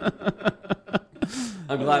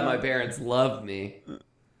 I'm glad my parents love me.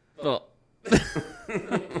 Well.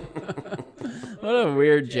 What a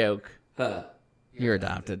weird joke. Huh. You're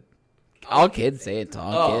adopted. All kids say it to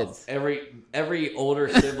all kids. Every older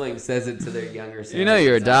sibling says it to their younger sibling. You know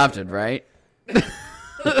you're adopted, right?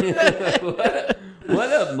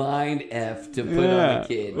 What a mind F to put on a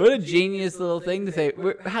kid. What a genius little thing to say.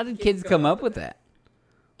 How did kids come up with that?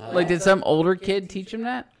 Like, did some older kid teach him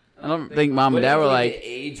that? I don't think mom and dad were like,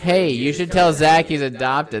 hey, you should tell Zach he's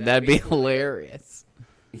adopted. That'd be hilarious.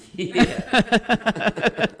 Yeah.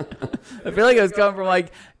 I feel like it was coming from,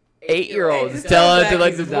 like, 8-year-olds telling it to,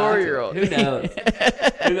 like, the 4-year-old. Who knows?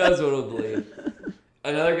 Who knows what we'll believe?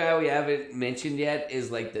 Another guy we haven't mentioned yet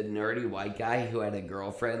is, like, the nerdy white guy who had a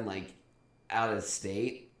girlfriend, like, out of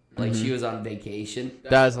state. Like, she was on vacation.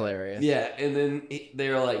 That was hilarious. Yeah, and then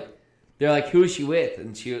they're like, who is she with?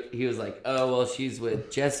 And he was like, oh, well, she's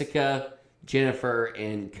with Jessica, Jennifer,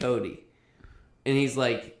 and Cody. And he's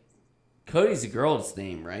like, Cody's a girl's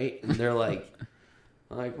name, right? And they're like,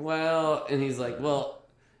 well, and he's like, well,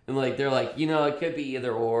 and like they're like, it could be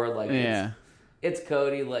either or. Like, Yeah. it's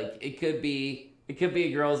Cody. Like, it could be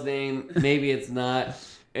a girl's name. Maybe it's not.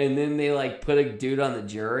 And then they like put a dude on the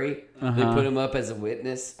jury. They put him up as a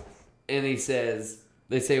witness, and they say,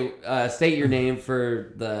 state your name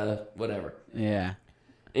for the whatever. Yeah.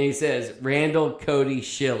 And he says, Randall Cody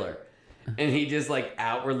Schiller. And he just like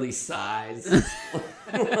outwardly sighs.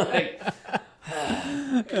 Like,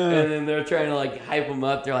 and then they're trying to like hype him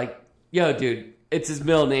up. They're like, yo, dude, it's his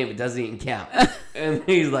middle name. It doesn't even count. And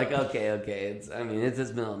he's like, okay. It's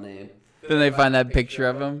his middle name. Then they find that picture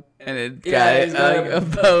of him, and it's Yeah, got he's got like, a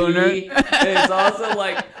boner. B, and it's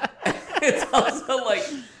also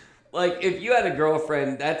like if you had a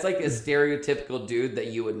girlfriend, that's like a stereotypical dude that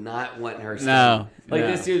you would not want her seeing. No, Like,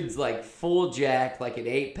 no. this dude's like full jack, like an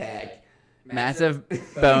 8-pack. Massive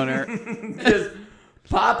boner. Just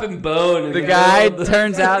popping bone. in The middle guy of the-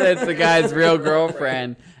 turns out it's the guy's real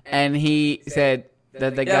girlfriend, and he said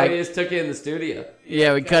that the Yeah, we guy. just took it in the studio.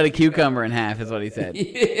 Yeah, we cut a cucumber in half, is what he said.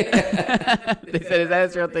 Yeah. They said, "Is that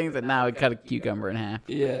his real thing?" He said, "No, we cut a cucumber in half."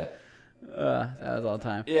 Yeah. That was all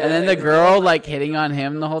time. Yeah, and then the girl like hitting on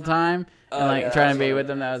him the whole time and Oh, like yeah, trying to that's be funny. with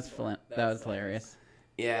him. That was hilarious.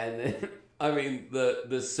 Yeah, and then, I mean,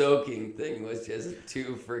 the soaking thing was just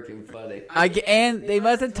too freaking funny. And they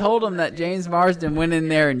must have told him that James Marsden went in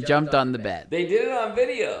there and jumped on the bed. They did it on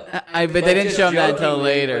video. But they didn't just show him that until jokingly,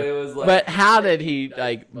 later. But, it was like, But how did he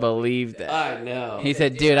like believe that? I know. He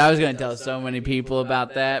said, "Dude, I was going to tell so many people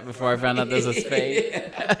about that before I found out this was fake."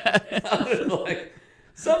 Yeah. I was like,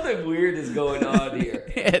 something weird is going on here.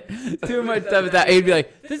 Too much stuff that he'd be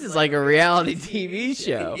like, "This is like a reality TV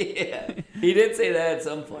show." Yeah, he did say that at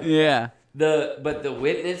some point. Yeah. But the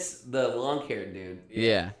witness, the long-haired dude,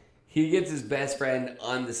 Yeah. he gets his best friend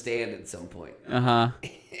on the stand at some point. Uh-huh.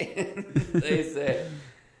 they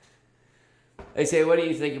say, what do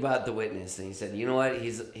you think about the witness? And he said, you know what?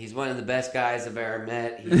 He's one of the best guys I've ever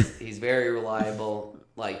met. He's very reliable.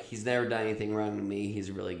 Like, he's never done anything wrong to me. He's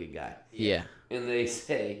a really good guy. Yeah. And they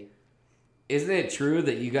say, isn't it true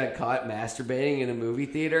that you got caught masturbating in a movie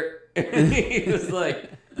theater? And he was like,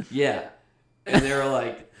 yeah. And they were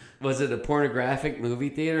like, was it a pornographic movie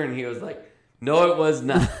theater? And he was like, no, it was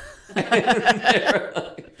not. And they were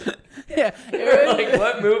like, Yeah. like,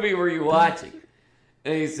 what movie were you watching?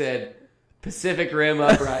 And he said, Pacific Rim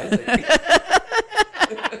Uprising.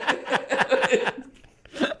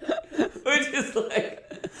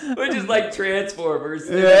 which is like Transformers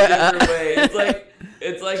in a different way.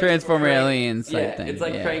 It's like Transformer aliens type yeah, thing. it's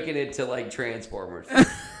like yeah. cranking it to like Transformers. And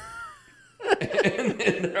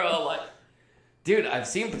then they're all like, dude, I've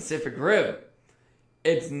seen Pacific Rim.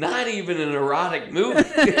 It's not even an erotic movie.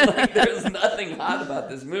 Like, there's nothing hot about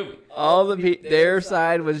this movie. All their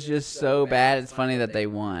side was just so bad. It's funny that they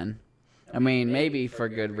won. I mean, maybe for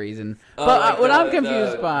good reason. But Like what the- I'm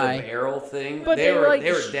confused the by, barrel thing. But they they were like-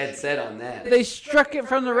 they were dead set on that. they struck it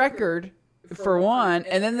from the record for one,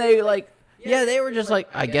 and then they they were just like,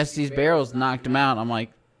 I guess these barrels knocked him out. I'm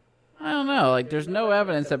like, I don't know. Like, there's no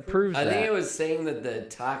evidence that proves I that. think it was saying that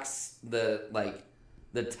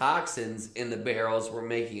the toxins in the barrels were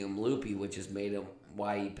making him loopy, which has made him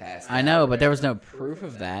why he passed out. I know, but there was no proof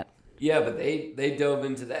of that. Yeah, but they dove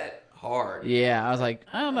into that hard. Yeah, I was like,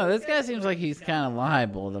 I don't know. This guy seems like he's kind of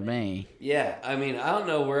liable to me. Yeah, I mean, I don't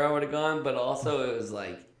know where I would have gone, but also it was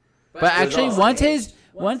like. But actually,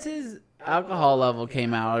 once his alcohol level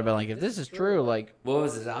came out, I'd been like, if this is true, like, What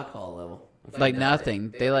was his alcohol level? like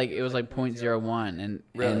nothing. They like it was like 0.01, and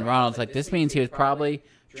Really? Ronald's like, this means he was probably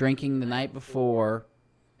drinking the night before,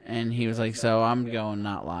 and he was like, so I'm going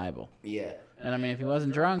not liable. Yeah. And I mean, if he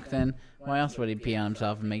wasn't drunk, then why else would he pee on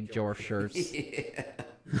himself and make Jorf shirts? Yeah.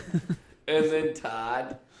 And then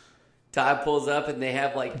Todd pulls up, and they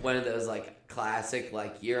have like one of those like classic,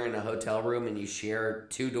 like you're in a hotel room and you share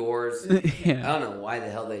 2 doors. I Yeah. don't know why the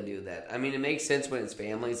hell they do that. I mean, it makes sense when it's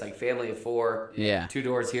families, like family of 4. Yeah. 2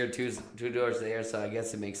 doors here, two doors there. So I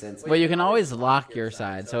guess it makes sense. Well, you can always lock your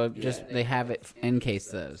side, so it just they have it in case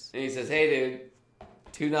those. And he says, "Hey, dude,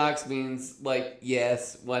 2 knocks means like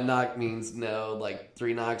yes, 1 knock means no, like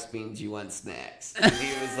 3 knocks means you want snacks." And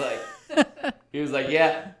he was like,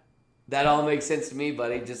 "Yeah, that all makes sense to me,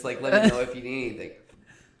 buddy. Just like let me know if you need anything."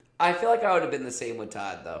 I feel like I would have been the same with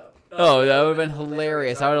Todd, though. Oh, that would have been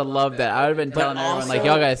hilarious. I would have loved that. I would have been But telling everyone, like,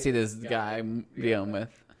 also- y'all gotta see this guy I'm dealing with.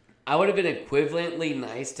 I would have been equivalently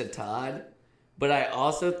nice to Todd, but I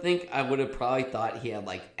also think I would have probably thought he had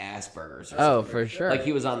like Asperger's or Oh, something. for sure. Like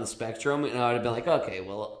he was on the spectrum, and I would have been like, okay,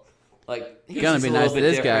 well, like he's Gonna just be a nice little to bit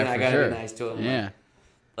this guy different. I for gotta sure. be nice to him. Yeah.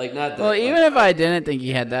 Like not that. Well, like, even if I didn't think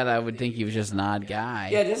he had that, I would think he was just an odd guy.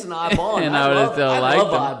 yeah, just an oddball, And I would've still I liked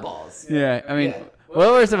love him. oddballs. Yeah. I mean, Yeah.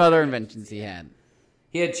 what were some other inventions he had?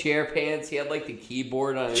 He had chair pants. He had like the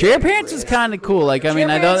keyboard on. his Chair pants was wrist. kind of cool. Like, I mean,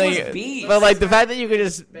 I don't pants think, was beast. but like the fact that you could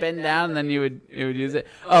just bend down and then you would use it.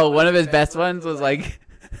 Oh, one of his best ones was like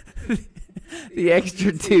the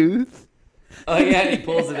extra tooth. Oh yeah, and he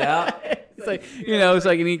pulls it out. It's like, so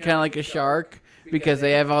I can eat kind of like a shark because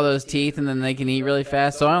they have all those teeth and then they can eat really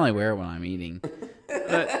fast. So I only wear it when I'm eating.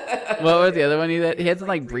 What was the other one he had? He had some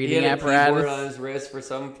like He breathing had a keyboard on apparatus. his wrist for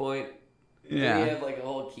some point. Yeah. He had like a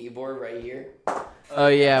whole keyboard right here. Oh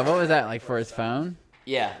yeah. What was that like for his phone?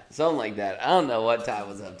 Yeah, something like that. I don't know what Ty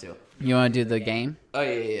was up to. You want to do the game? Oh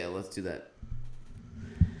yeah. Let's do that.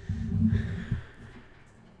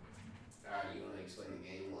 All right, you want to explain the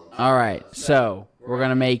game? All right. So we're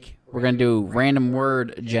gonna do random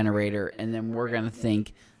word generator, and then we're gonna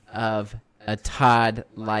think of a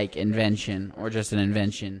Todd-like invention or just an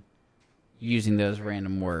invention using those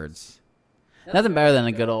random words. Nothing better than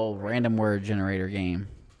a good old random word generator game.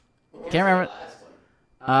 Can't remember. Last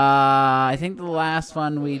one. I think the last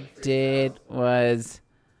one we did was.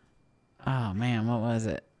 Oh man, what was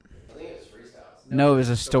it? I think it was freestyles. No, it was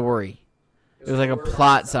a story. It was like a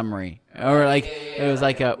plot summary, or like it was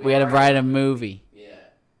like we had to write a movie. Yeah,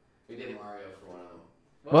 we did Mario for one of them.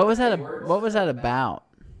 What was that? What was that about?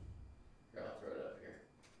 Here, I'll throw it up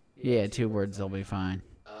here. Yeah, 2 words will be fine.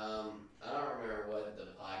 I don't remember what the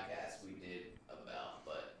podcast we did about,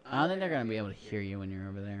 but I don't think they're gonna be able to hear you when you're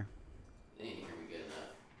over there. they didn't hear me good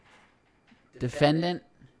enough. Defendant.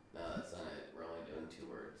 No, that's not it. We're only doing 2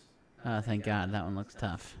 words. Oh, thank God, that one looks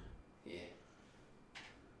tough. Yeah.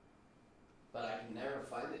 But I can never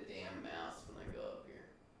find the damn mouse when I go up here.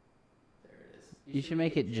 There it is. You should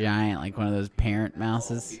make it giant, like one of those parent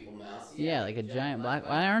mouses. People mouse. Yeah, like a giant black.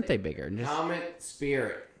 Why aren't they bigger? Just. Comment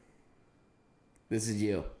spirit. This is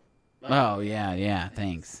you. Oh yeah.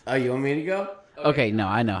 Thanks. Oh, you want me to go? Okay, no,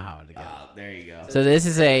 I know how to go. Oh, there you go. So this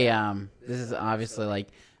is a this is obviously like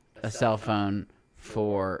a cell phone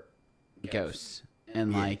for ghosts,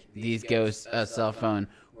 and like these ghosts a cell phone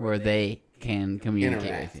where they can communicate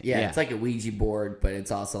Interact. with you. Yeah, it's like a Ouija board, but it's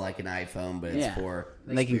also like an iPhone, but it's Yeah. for.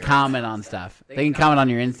 They can comment on stuff. They can comment on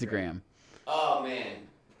your Instagram. Oh man.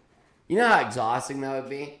 You know how exhausting that would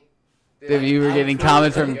be? If you were getting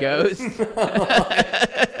comments from ghosts.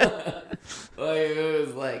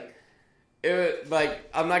 Like it was like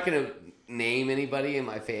I'm not gonna name anybody in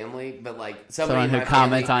my family, but like somebody Someone in who my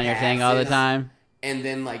comments family on your thing all the passes, time. and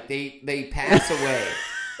then like they pass away,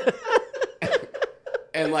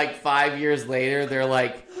 and like 5 years later they're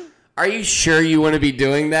like, "Are you sure you want to be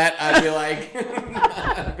doing that?" I'd be like,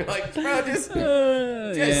 "Bro, just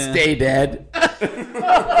stay dead."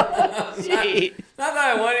 Gee. Not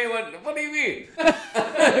that I want anyone. What do you mean?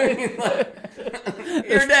 I mean, like,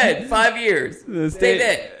 you're dead. 5 years. Stay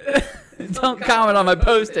dead. Don't comment on my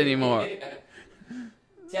post anymore.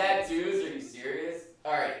 Tattoos? Are you serious?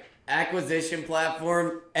 All right. Acquisition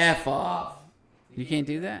platform. F off. You can't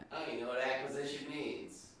do that? I don't even know what acquisition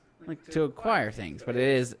means. Like to acquire things, but it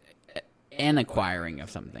is an acquiring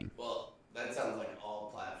of something. Well, that sounds like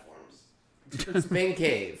all platforms. Spin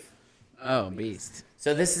cave. Oh, beast.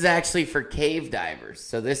 So this is actually for cave divers.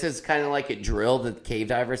 So this is kind of like a drill that cave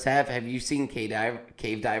divers have. Have you seen cave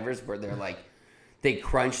divers where they're like, they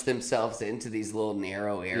crunch themselves into these little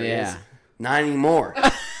narrow areas. Yeah. Not anymore.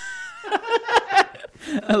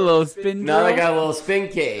 A little spin Now they drill. got a little spin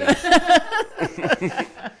cave.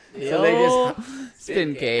 So they just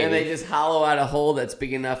spin cave. and they just hollow out a hole that's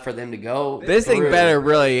big enough for them to go. This thing through. better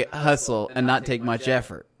really hustle and not take much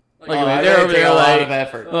effort. Like, Oh, they're they're over taking there a lot like of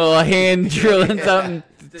effort. hand drilling something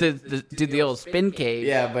to do the old spin cave.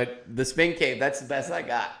 Yeah, but the spin cave, that's the best I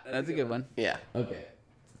got. That's a good one. Yeah. Okay.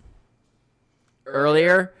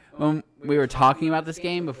 Earlier, when we were talking about this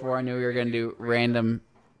game, before I knew we were going to do random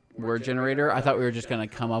word generator, I thought we were just going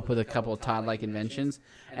to come up with a couple of Todd-like inventions,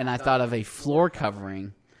 and I thought of a floor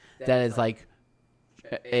covering that is like,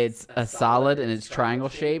 it's a solid and it's triangle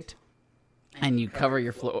shaped, and you cover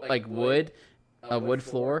your floor like a wood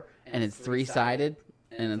floor, and it's 3-sided,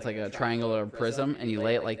 and it's like a triangle or a prism, and you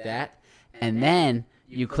lay it like that, and then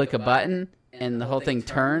you click a button, and the whole thing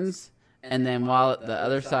turns, and then while the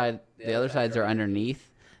other sides are underneath,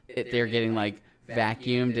 they're getting like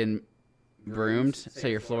vacuumed and broomed, so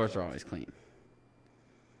your floors are always clean.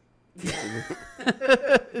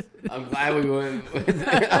 I'm glad we went.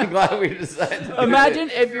 I'm glad we decided. To do Imagine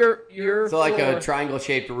it. if your So like floor- a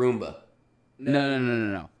triangle-shaped Roomba.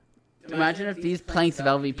 No. Imagine if these planks of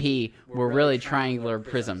LVP were really triangular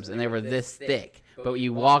prisms and they were this thick, but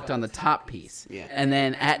you walked on the top piece. Yeah. And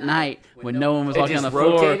then at night, when no one was It walking on just the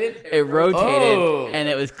floor, rotated? it rotated Oh. and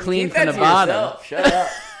it was clean Keep from that the to bottom. yourself. Shut up.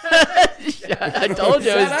 I told you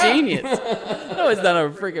it Shut was up. genius. No, it's not a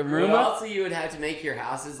freaking But Roomba. also, you would have to make your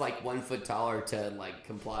houses like 1 foot taller to like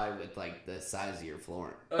comply with like the size of your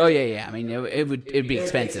flooring. Oh yeah. I mean, it'd be It would take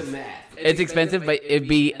expensive. some math. It's expensive, but it'd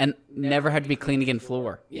be never have to be cleaned again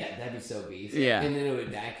floor. Yeah, that'd be so beast. Yeah. And then it would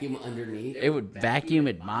vacuum underneath. It would vacuum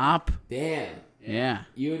and mop. Damn. Yeah.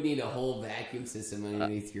 You would need a whole vacuum system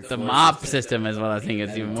underneath your The floor mop system is what I think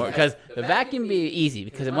is even more, because the vacuum be easy,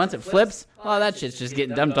 because once it flips, all that shit's just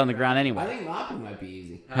getting dumped on the ground I anyway. think mopping might be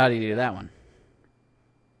easy. How do you do that one?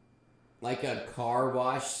 Like a car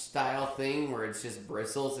wash style thing where it's just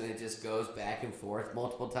bristles and it just goes back and forth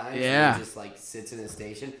multiple times. Yeah. And it just like sits in a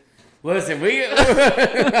station. Listen, we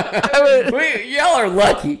y'all are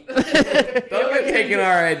lucky. Don't get taking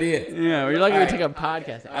our ideas. Yeah, we're lucky All we right. took a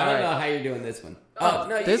podcast. I don't know how you're doing this one. Oh,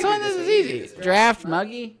 no, you This can one do is one. easy. You can do this one. Draft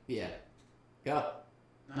Muggy. Yeah. Go.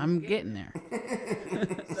 I'm getting there.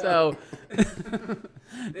 So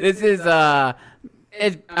this is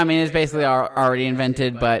it's basically already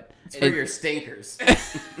invented, but It's for your stinkers.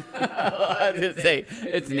 I was gonna say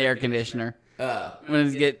it's an air conditioner.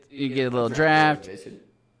 When you get a little draft.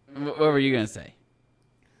 What were you gonna say?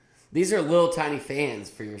 These are little tiny fans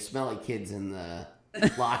for your smelly kids in the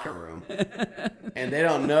locker room. And they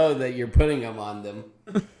don't know that you're putting them on them.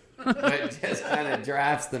 But it just kind of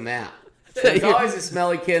drafts them out. There's always a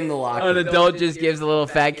smelly kid in the locker An room. adult just gives a little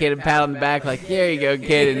fat kid a pat on the back, like, "Here you go,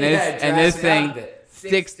 kid," and Yeah, it this drafts him out thing a bit.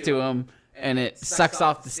 sticks to him, and it sucks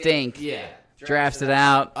off the stink, Yeah. drafts it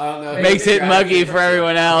out, I don't know who makes it's it muggy drafting. for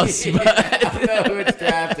everyone else. I don't know who it's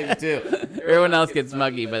drafting too. Everyone else gets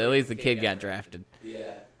muggy, but at least the kid got drafted.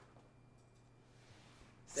 Yeah.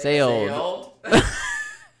 Say old. Say old.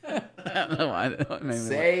 I don't know why. That made me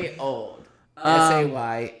Say old. Um,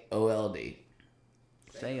 SAYOLD.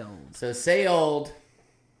 Say old. So say old.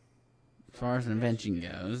 As far as invention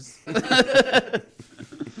goes,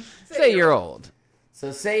 say you're old.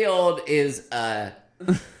 So say old is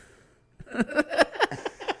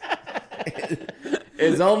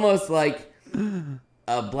is almost like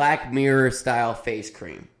a Black Mirror style face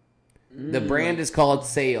cream. The brand is called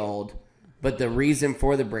Say Old, but the reason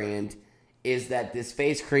for the brand is that this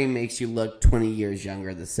face cream makes you look 20 years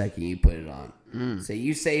younger the second you put it on. So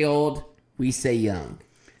you say old, we say young.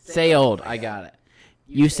 Say old. I got it.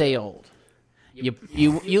 You say old.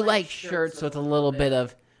 You like shirts with a little bit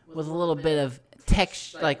of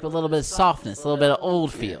texture, like with a little bit of softness, a little bit of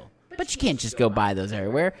old feel. But you can't just go buy those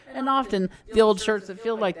everywhere. And often the old shirts that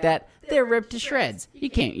feel like that, they're ripped to shreds. You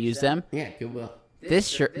can't use them. Yeah, Goodwill.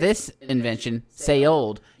 This invention, say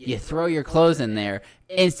old, you throw your clothes in there,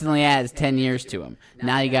 instantly adds 10 years to them.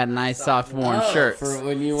 Now you got a nice, soft, warm shirt. For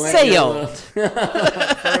when you want Say your old. for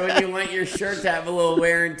when you want your shirt to have a little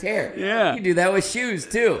wear and tear. Yeah. You do that with shoes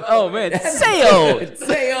too. Oh man, say old.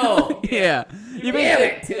 Say old. Yeah, Damn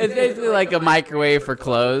it. it's basically like a microwave for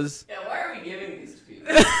clothes. Yeah, why are we giving these to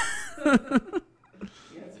people? You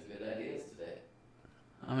have some good ideas today.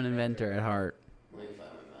 I'm an inventor at heart. Let me find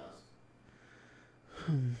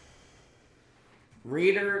my mouse.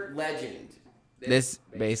 Reader legend. This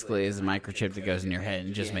basically is a microchip that goes in your head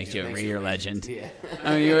and just makes you a reader legend. Yeah.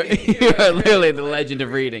 I mean, you are literally the legend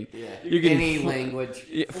of reading. Yeah. You can Any language.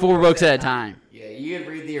 4 books at a time. Yeah, you could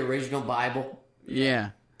read the original Bible. Yeah.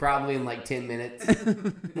 probably in like 10 minutes.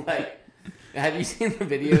 Like, have you seen the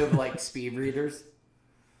video of like speed readers?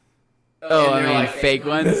 Oh, And I they're mean, like- fake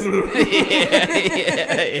ones?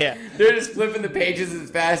 yeah. They're just flipping the pages as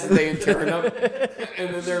fast as they can turn them,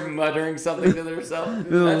 and then they're muttering something to themselves. That's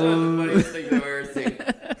one of the funniest things I've ever seen.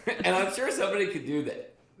 And I'm sure somebody could do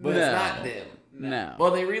that, but No. it's not them. No.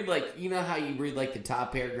 Well, they read like, you know how you read like the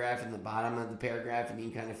top paragraph and the bottom of the paragraph, and you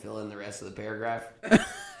kind of fill in the rest of the paragraph?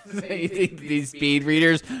 So you think these speed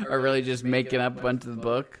readers are really just making up a bunch of the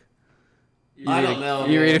book? I don't know.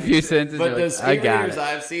 You man. read a few sentences, But you're the like, speed I got readers it.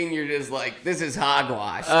 I've seen, you're just like, this is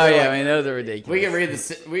hogwash. Oh, They're yeah, like, I mean, those are ridiculous.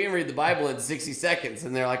 we can read the Bible in 60 seconds,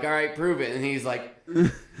 and they're like, all right, prove it. And he's like,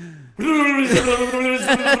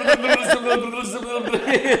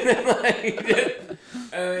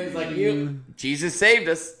 and he's like, Jesus saved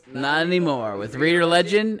us. Not anymore. With Reader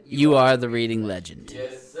Legend, you are the reading legend.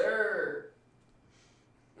 Yes, sir.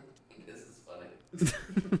 This is funny.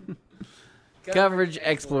 Coverage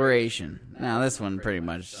exploration. Now, this one pretty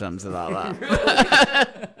much sums it all up.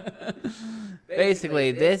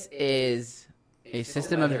 Basically, this is a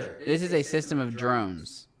system of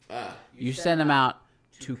drones. You send them out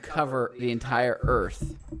to cover the entire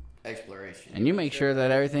Earth, Exploration. and you make sure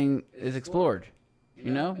that everything is explored.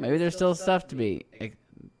 You know, maybe there's still stuff to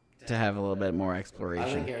have a little bit more I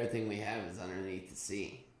exploration. think everything we have is underneath the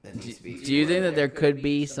sea. That needs to be Do you think that explored. there could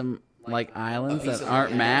be some like islands Piece that of aren't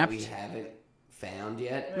land mapped? we haven't found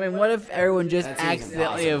yet? I mean, what if everyone just That seems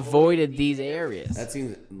accidentally impossible. avoided these areas? That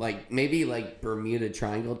seems like maybe like Bermuda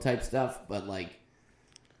Triangle type stuff, but like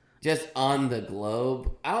just on the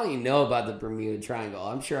globe. I don't even know about the Bermuda Triangle.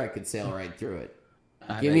 I'm sure I could sail right through it.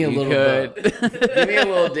 I Give bet me a you little could. Give me a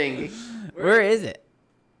little dinghy. Where is it?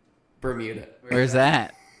 Bermuda Where's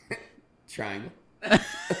that? Triangle.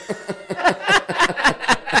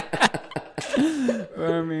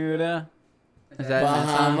 Bermuda. Is that in that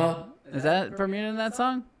Bahama. song? Is that Bermuda in that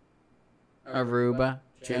song? Aruba,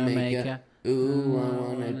 Jamaica. Ooh, I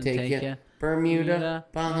wanna take ya. Bermuda,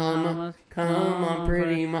 Bahama. Come on,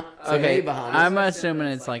 pretty ma. So, Okay, hey, Bahamas. I'm assuming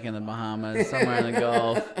it's like in the Bahamas, somewhere in the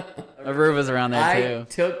Gulf. Aruba's around there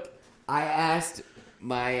too. I asked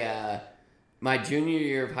my my junior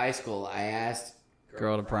year of high school. I asked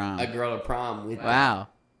Girl to prom. a girl to prom with me. Wow.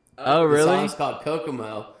 Oh, The really? song's called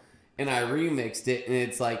Kokomo, and I remixed it, and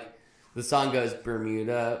it's like the song goes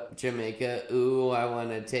Bermuda, Jamaica. Ooh, I want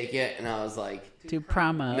to take it, and I was like, To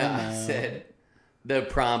promo. no, I said the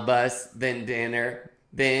prom bus, then dinner,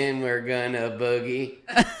 then we're gonna boogie.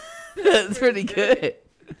 That's pretty good.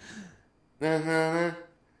 I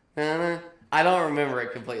don't remember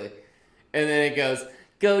it completely. And then it goes,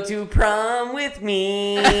 go to prom with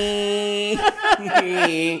me.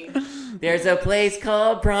 There's a place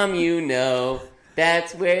called prom, you know.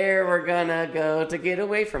 That's where we're gonna go to get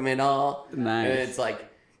away from it all. Nice. And it's like,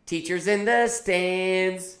 teachers in the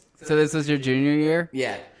stands. So this was your junior year?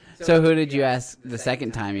 Yeah. So who did you ask the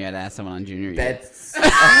second time you had asked someone on junior year? That's...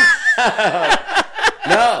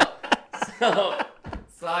 no. So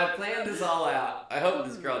I planned this all out. I hope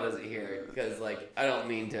this girl doesn't hear it because, like, I don't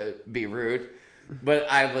mean to be rude, but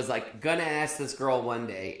I was like gonna ask this girl one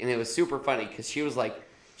day, and it was super funny because she was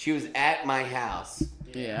at my house,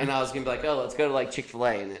 Yeah. and I was gonna be like, oh, let's go to like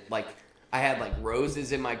Chick-fil-A, and I had like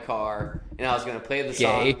roses in my car, and I was gonna play the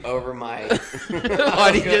Gay. song over my.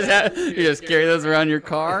 Why do you just carry those around your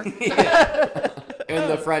car? in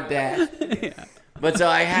the front dash. But so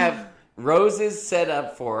I have roses set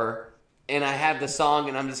up for her, and I have the song,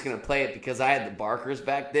 and I'm just going to play it because I had the Barkers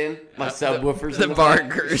back then. My subwoofers. the in back.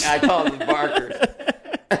 Barkers. I call them the Barkers.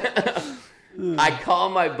 I call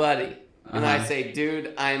my buddy, and I say,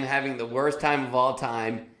 dude, I'm having the worst time of all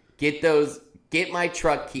time. Get my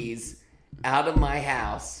truck keys out of my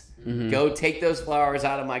house. Go take those flowers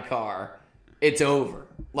out of my car. It's over.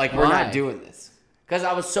 Like, we're Why? not doing this. Because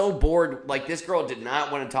I was so bored. Like, this girl did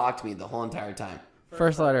not want to talk to me the whole entire time.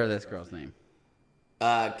 First letter of this girl's name.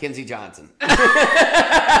 Kinsey Johnson.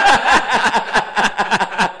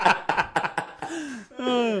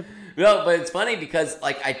 No, but it's funny because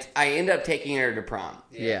like I end up taking her to prom.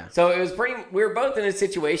 Yeah. So it was we were both in a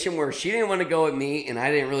situation where she didn't want to go with me and I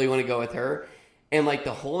didn't really want to go with her. And like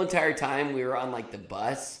the whole entire time we were on like the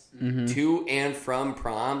bus to and from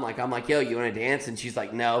prom, like I'm like, yo, you want to dance? And she's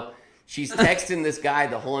like, no. She's texting this guy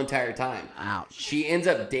the whole entire time. Ouch. She ends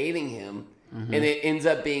up dating him, and it ends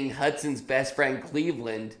up being Hudson's best friend,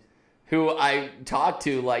 Cleveland, who I talk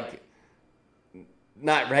to, like,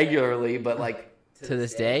 not regularly, but, like, To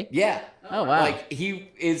this day? yeah. Oh, wow. Like, he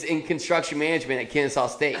is in construction management at Kennesaw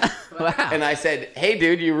State. Wow. And I said, hey,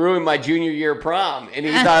 dude, you ruined my junior year prom. And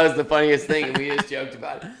he thought it was the funniest thing, and we just joked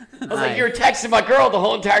about it. I was like, you were texting my girl the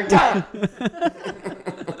whole entire time.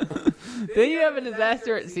 Didn't you have a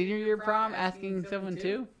disaster at senior year prom asking someone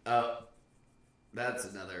to? Oh, that's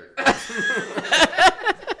another.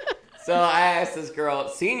 So I asked this girl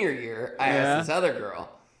senior year. I asked this other girl,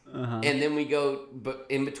 and then we go. But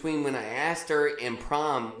in between, when I asked her and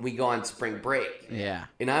prom, we go on spring break. Yeah.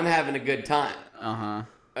 And I'm having a good time.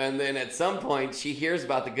 And then at some point, she hears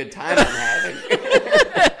about the good time I'm having,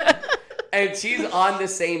 and she's on the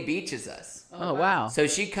same beach as us. Oh wow. So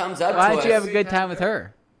she comes up Why to did us. you have a good time with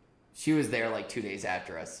her? She was there like 2 days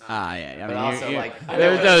after us. Ah, yeah. I But mean, also, like, I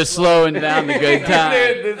there's know- no slowing down the good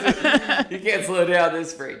time. You can't slow down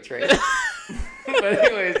this freight train. But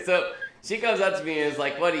anyway, so she comes up to me and is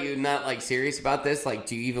like, "What, are you not like serious about this? Like,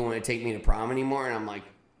 do you even want to take me to prom anymore?" And I'm like,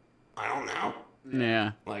 "I don't know.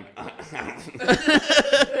 Yeah. Like, I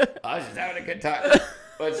was just having a good time."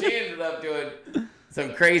 But she ended up doing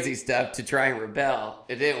some crazy stuff to try and rebel.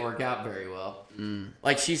 It didn't work out very well.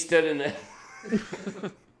 Like, she stood in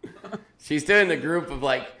the group of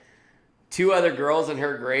like 2 other girls in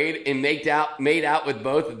her grade and made out with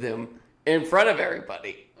both of them in front of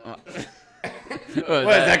everybody. What, is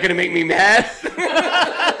that going to make me mad?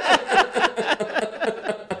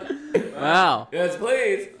 Wow. Yes,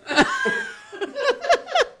 please.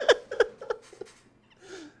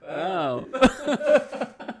 Wow.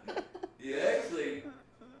 You actually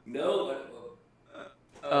know what,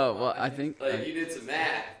 Oh well, I think. like, you did some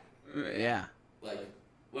math. Yeah. Like,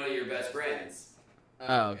 one of your best friends.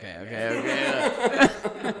 Oh, okay.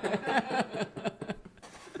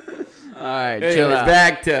 All right, chill Anyways, out.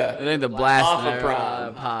 back I to think the blast Off of of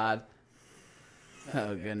prom. pod.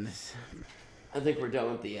 Oh goodness. I think we're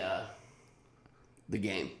done with the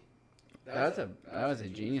game. That was a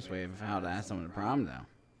genius way of how to ask someone to prom, though.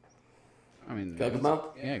 I mean,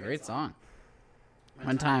 Kokomo? yeah, great song.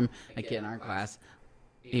 One time, a kid in our class,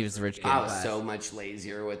 he was the rich kid in I was class. so much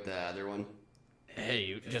lazier with the other one. Hey,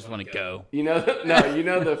 you just want to go? You know, you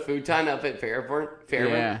know the futon up at Fairborn?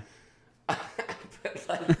 Yeah.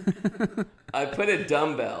 I put a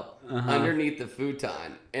dumbbell underneath the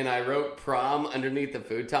futon, and I wrote prom underneath the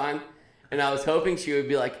futon, and I was hoping she would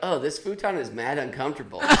be like, "Oh, this futon is mad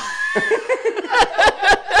uncomfortable."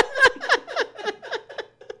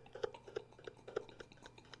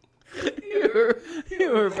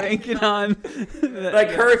 You were banking on. Like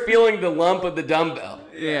her feeling the lump of the dumbbell.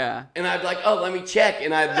 Yeah. And I'd be like, "Oh, let me check,"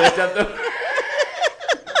 and I'd lift up the...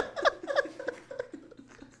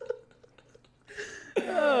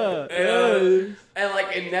 And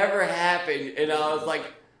like it never happened, and I was like,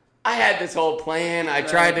 I had this whole plan. I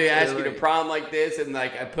tried to ask you to prom like this, and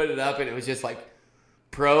like I put it up, and it was just like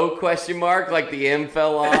pro question mark, like the M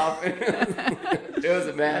fell off. It was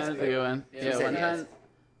a mess. That's a good one. Yeah, said one yes. time,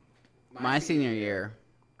 my senior year,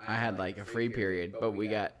 I had like a free period, but we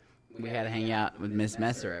had to hang out with Miss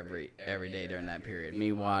Messer every day during that period.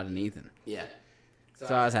 Me, Wad, and Ethan. Yeah.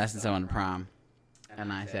 So I was asking someone to prom,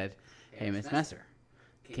 and I said, "Hey, Miss Messer,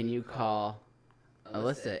 can you call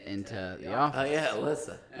Alyssa into the office?" Oh yeah,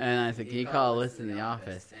 Alyssa. And I said, "Can you call Alyssa in the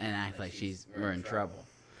office and act like we're in trouble,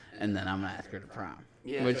 and then I'm gonna ask her to prom."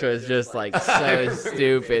 Yeah. Which was just like so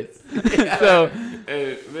stupid. So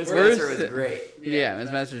Miss We're Messer was si- great. yeah, Miss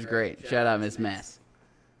Messer's great. Shout out Miss Mess.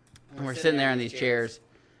 And we're sitting there in these chairs,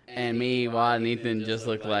 and me, Wad, and Ethan just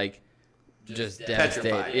look like just devastated.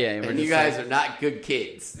 Petrified. Yeah, we're And just you guys like, are not good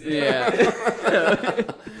kids. yeah.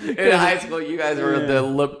 In high school, you guys were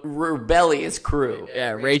the rebellious crew.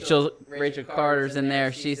 Yeah, Rachel Carter's in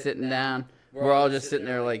there. She's sitting down. We're all just sitting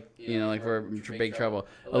there like we're in big trouble.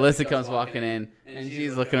 Alyssa comes walking in, and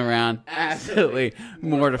she's looking around, absolutely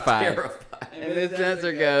mortified. Terrified. And Miss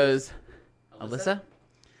Spencer goes, "Alyssa,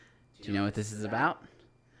 do you know what this is about?"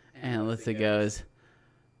 And Alyssa goes,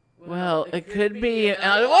 "Well, it could be." And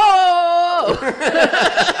I was, "Whoa!"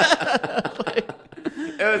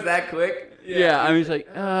 It was that quick. Yeah, I was like,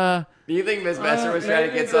 Do you think Miss Messer was trying to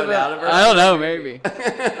maybe get it's something about- out of her? I don't know, maybe. I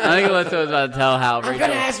think Alyssa was about to tell how I'm Rachel.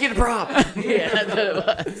 gonna ask you to prom. Yeah, that's what it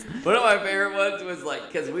was. One of my favorite ones was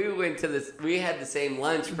like, because we had the same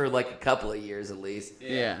lunch for like a couple of years at least.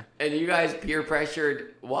 Yeah. And you guys peer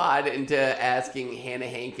pressured Wad into asking Hannah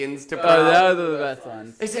Hankins to prom. Oh, that was the best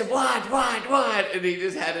ones. They said, Wad. And he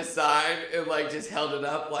just had a sign and like just held it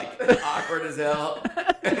up like awkward as hell.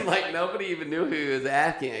 And like nobody even knew who he was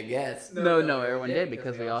asking, I guess. No, everyone did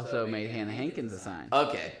because we also made Hannah Hankins a sign.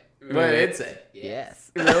 Okay. What did it say?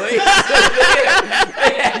 Yes. Really? They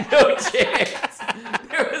had no chance.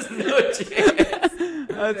 There was no chance.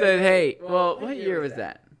 I said, "Hey, well, what year was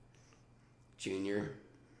that?" Junior.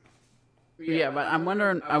 Yeah, but I'm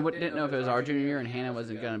wondering. Didn't know if it was our junior year and Hannah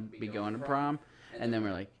wasn't going to be going to prom, and then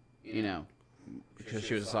we're like, because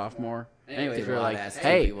she was a sophomore. Anyways, Did we were Wad like, ask two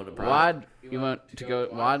hey, people to prom? Wad,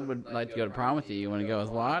 Wad would like to go to prom with you. You want to go with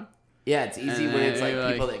Wad? Yeah, it's easy And when it's like you're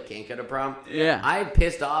like- people that can't go to prom. Yeah. I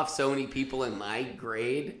pissed off so many people in my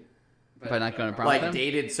grade. By not going to prom Like with them?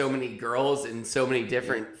 dated so many girls in so many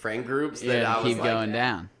different friend groups that Yeah, I to was keep like, going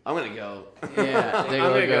down. I'm gonna go. Yeah, I'm they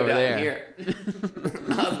gonna go over down there. here.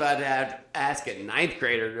 I was about to have to ask a ninth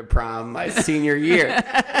grader to prom my senior year.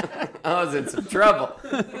 I was in some trouble.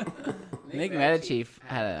 Nick Medici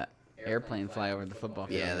had an airplane fly over the football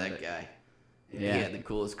field. Yeah, that guy. Yeah. He had the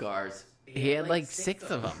coolest cars. He had like 6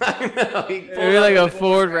 of them. I know. He It pulled was like up- a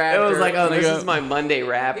Ford Raptor. It was like, oh, this a- is my Monday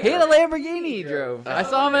rap. He had a Lamborghini he drove. I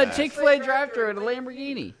saw him at a gosh. Chick-fil-A drive-thru at a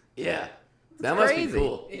Lamborghini. Yeah. That must be Crazy.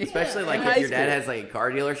 cool. Especially Yeah, like in if high your dad school. has like a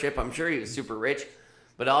car dealership. I'm sure he was super rich.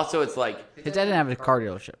 But also it's like, His dad didn't have a car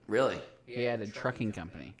dealership. really? He had a trucking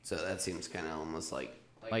company. So that seems kind of almost like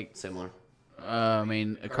Like, similar. I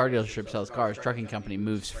mean, a car dealership sells cars. Trucking company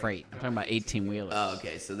moves freight. I'm talking about 18-wheelers. Oh,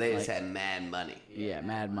 okay. So they just had mad money. Yeah,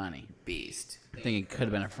 mad money. Beast. I think it could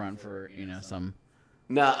have been a front for, some...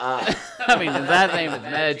 Nuh-uh. I mean, his last name was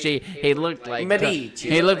Medici. He looked like... Medici.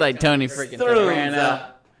 He looked like Tony freaking Soprano.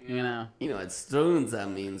 Strunza. You know what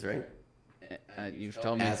Strunza means, right? You've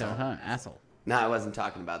told me so, huh? Asshole. No, I wasn't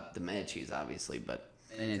talking about the Medicis, obviously, but...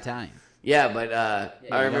 In Italian. Yeah, but I you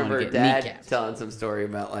don't remember wanna get Dad kneecapped. telling some story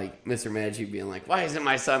about, like, Mr. Medici being like, why isn't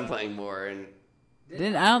my son playing more? And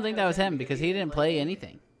I don't think that was him because he didn't play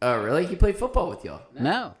anything. oh, really? He played football with y'all.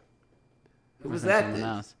 No. Who was From that someone then?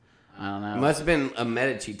 else. I don't know. Must have been a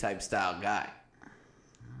Medici-type style guy.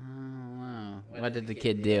 Wow. What did the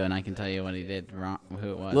kid do? And I can tell you what he did wrong,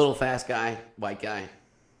 who it was. Little fast guy, white guy.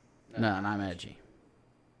 No, not Medici.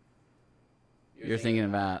 You're thinking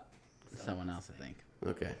about someone else, I think.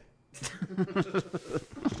 Okay.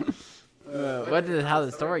 How did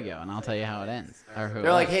the story go? And I'll tell you how it ends. Or who it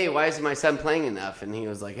They're like, was. hey, why isn't my son playing enough? And he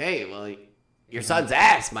was like, hey, well, your son's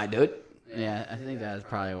ass, my dude. Yeah, I think that was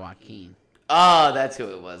probably Joaquin. Oh, that's who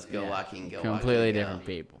it was. Go Yeah. Joaquin, go Completely Joaquin, different go.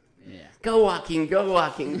 people. Yeah. Go Joaquin, go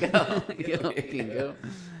Joaquin, go. Go.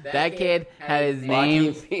 That kid had his Joaquin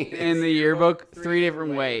name Phoenix. in the yearbook 3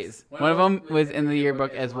 different ways. One of them was in the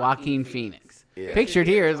yearbook as Joaquin Phoenix. Yeah. Pictured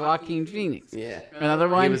here is Joaquin Phoenix. Yeah. Another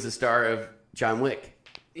one. He was the star of John Wick.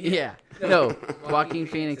 Yeah. No, Joaquin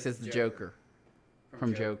Phoenix is the Joker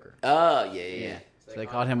from Joker. Oh, yeah. So they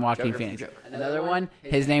called him Joaquin Joker from Phoenix. Joker. Another one,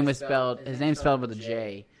 his name's spelled with a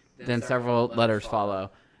J, then several letters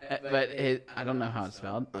follow. But I don't know how it's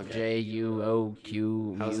spelled.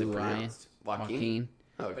 J-U-O-Q-U-I-N. How's it pronounced? Joaquin?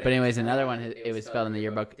 Okay. But anyways, another one, it was spelled in the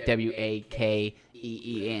yearbook W-A-K-E-E-N.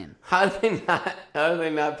 How did they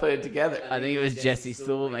not put it together? I think it was Jesse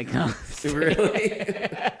Sewell making all this. Really?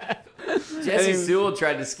 Jesse Sewell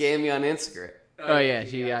tried to scam you on Instagram. Oh, yeah.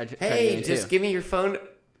 She tried to Hey, do it, just too. give me your phone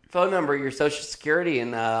number, your social security,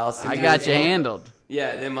 and I'll send I you. got the you phone." handled.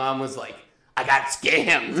 Yeah, then mom was like, I got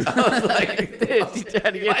scammed. I was like, She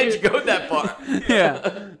tried to get why'd you go that far?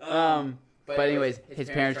 Yeah. But anyways, his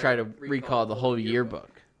parents tried to recall the whole yearbook.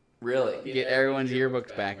 Really? Get everyone's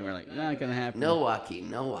yearbooks back, and we're like, not gonna happen. No, Joaquin,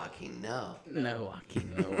 no, Joaquin, no. No,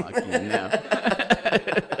 Joaquin, no, Joaquin, no.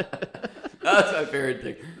 That's my favorite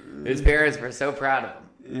thing. His parents were so proud of him.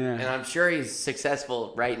 And Yeah. I'm sure he's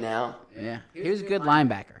successful right now. Yeah. He was a good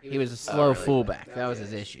linebacker. He was a slow really? fullback. That was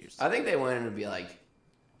his issues. I think they wanted him to be like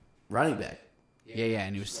running back. Yeah,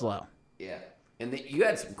 and he was slow. Yeah. And you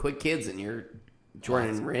had some quick kids in your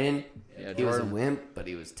Jordan Wren. Yeah, He was a Jordan. wimp, but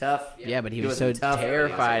he was tough. Yeah, but he was so wasn't tough, but he was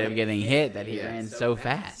terrified a of wimp. getting hit that he Yeah. ran so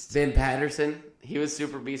fast. Ben Patterson, he was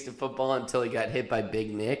super beast in football until he got hit by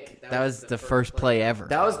Big Nick. That was the first play ever.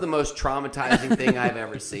 That was the most traumatizing thing I've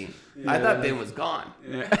ever seen. I thought Ben was gone.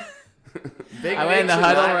 Big I went in Nick the should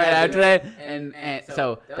huddle not right have after that, and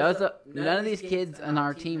so that was none of these kids on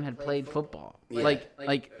our team had played football. Yeah.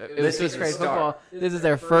 Like it This was is fifth the grade start. football. This is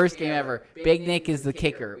their first game ever. Big Nick is the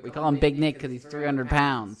kicker. We call him Big Nick because he's 300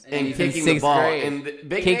 pounds and he's in kicking the sixth ball. grade. And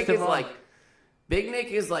Big Kicks Nick the is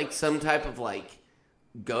ball. like some type of like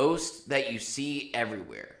ghost that you see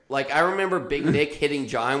everywhere. Like I remember Big Nick hitting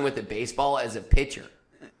John with a baseball as a pitcher.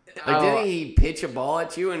 Like Oh. didn't he pitch a ball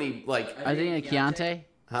at you and he like Are you thinking of Keontae?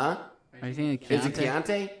 huh? Are you thinking Is of it Keontae?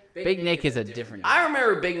 Keontae? Big Nick is a different. I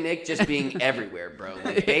remember Big Nick just being everywhere, bro.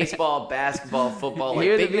 Like baseball, basketball, football. Like He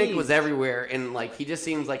was a Big Nick beast. was everywhere, and like he just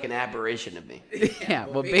seems like an aberration to me. Yeah,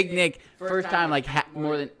 well, Big Nick, first time like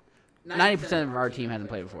more than 90% of our team hasn't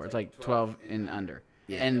played before. It's like 12 and under.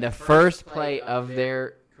 Yeah. And the first play of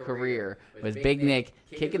their career was Big Nick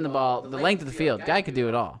kicking the ball the length of the field. Guy could do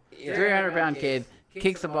it all. 300-pound kid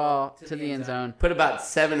kicks the ball to the end zone. Put about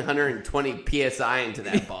 720 psi into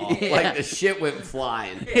that ball. Yeah. Like the shit went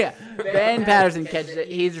flying. Yeah, Ben Patterson catches it.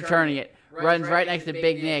 He's returning it. runs right next to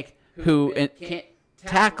Big Nick, who can't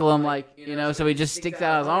tackle him, so he just sticks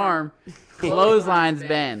out his arm, clotheslines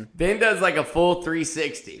Ben. Ben does like a full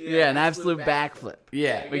 360. Yeah, an absolute backflip.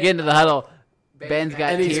 Yeah. We get into the huddle. Ben's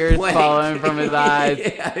got And he's tears blank. falling from his eyes.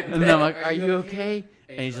 Yeah, And I'm like, "Are you okay?"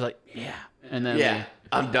 And he's like, "Yeah." And then Yeah,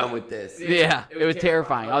 I'm done with this. yeah, it was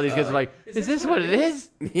terrifying. All these kids were like, "Is this what it is?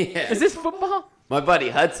 Yeah. Is this football?" My buddy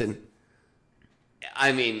Hudson,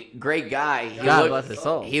 I mean, great guy. God bless his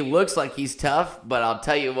soul. He looks like he's tough, but I'll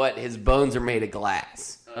tell you what, his bones are made of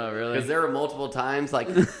glass. Oh, really? Because there were multiple times, like,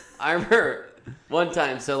 I remember one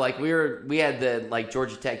time, so, like, we had the, like,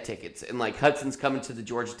 Georgia Tech tickets, and, like, Hudson's coming to the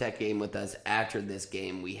Georgia Tech game with us after this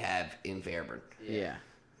game we have in Fairburn. Yeah.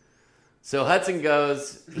 So Hudson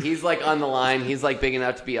goes, he's, like, on the line. He's, like, big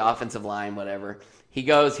enough to be offensive line, whatever. He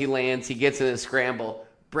goes, he lands, he gets in a scramble,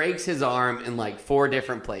 breaks his arm in, like, 4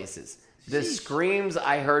 different places. The screams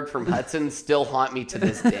I heard from Hudson still haunt me to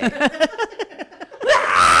this day.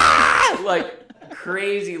 Like,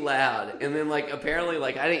 crazy loud. And then, like, apparently,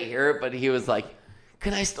 like, I didn't hear it, but he was like,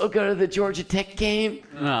 "Can I still go to the Georgia Tech game?"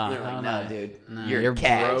 No, They're like, "No, dude. No, you're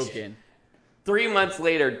cashed." broken. 3 months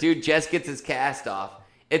later, dude just gets his cast off.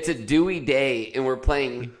 It's a dewy day, and we're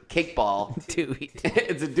playing kickball. Dude.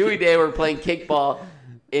 It's a dewy day. We're playing kickball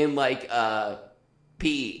in, like,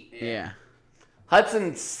 PE. Yeah.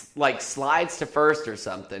 Hudson, like, slides to first or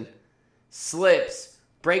something, slips,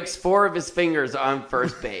 breaks 4 of his fingers on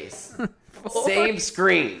first base. Same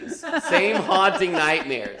screams, same haunting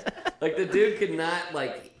nightmares. Like, the dude could not,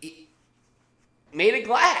 like, made of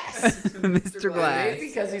glass. Mr. Glass. Maybe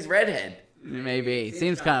because he's redhead. Maybe.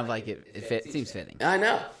 Seems kind of like it seems fitting. I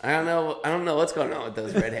know. I don't know what's going on with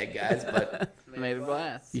those redhead guys, but Made of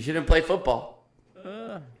glass. you shouldn't play football.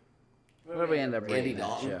 What did we end up Andy rating that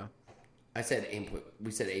Dalton. show? I said 8. We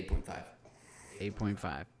said 8.5.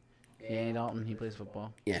 8.5. Yeah, Andy Dalton, he plays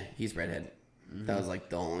football. Yeah, he's redhead. That was like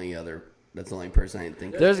that's the only person I didn't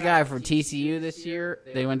think of. There's a guy from TCU this year.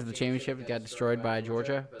 They went to the championship and got destroyed by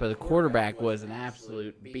Georgia. But the quarterback was an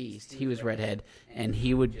absolute beast. He was redhead, and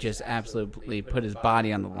he would just absolutely put his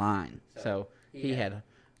body on the line. So he had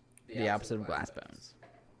the opposite of glass bones.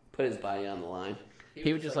 Put his body on the line.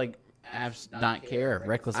 He would just not care.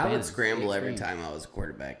 Reckless I would abandon. scramble every time I was a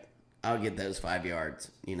quarterback. I would get those 5 yards,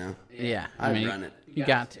 you know? Yeah, I'd run it. You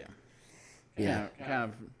got to. Yeah.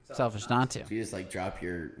 Kind of selfish not to. Do you just, like, drop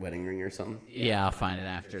your wedding ring or something? Yeah, I'll find it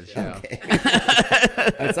after the show. Okay.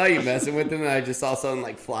 I saw you messing with him, and I just saw something,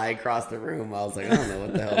 like, fly across the room. I was like, I don't know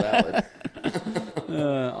what the hell that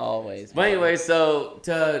was. Always. But anyway, so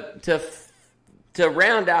to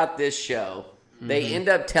round out this show, they end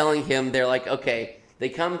up telling him, they're like, okay, they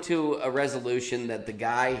come to a resolution that the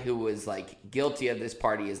guy who was, like, guilty of this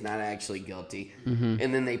party is not actually guilty.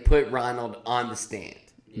 And then they put Ronald on the stand.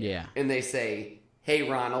 Yeah. And they say, hey,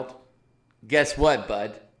 Ronald, guess what,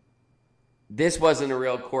 bud? This wasn't a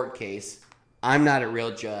real court case. I'm not a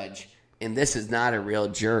real judge. And this is not a real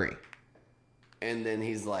jury. And then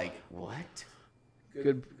he's like, what?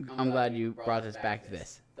 Good. I'm glad you brought us back to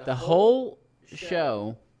this. The whole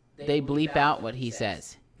show, they bleep out what he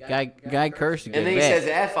says. Guy cursed a good And then he bit. says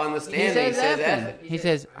F on the He stand. says and he says effing. F. He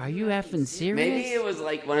says, "Are you effing serious?" Maybe it was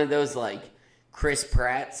like one of those, like, Chris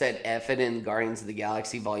Pratt said F it in Guardians of the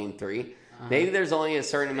Galaxy Volume 3. Maybe there's only a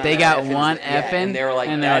certain amount They of got effins one that- effing, and they were like,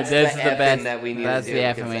 and they're like, that's "This the is the effing best- that we need that's to do. the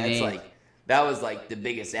effing because we that's need. like, that was like the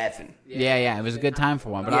biggest effing. Yeah, it was a good time for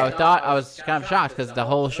one. But Yeah. I was kind of shocked because the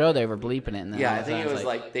whole show they were bleeping it. And then Yeah, all I of a think it sudden was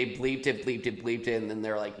like they bleeped it, and then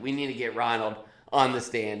they're like, we need to get Ronald on the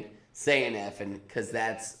stand saying effing because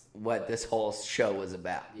that's what this whole show was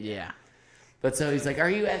about. yeah. But so he's like, are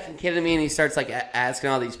you effing kidding me? And he starts like asking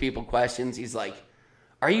all these people questions. He's like,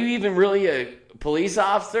 are you even really a police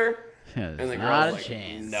officer? There's And the not girl's a like,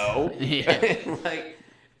 chance. no. Yeah. Like,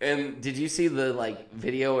 and did you see the like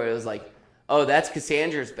video where it was like, oh, that's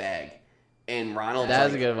Cassandra's bag, and Ronald's That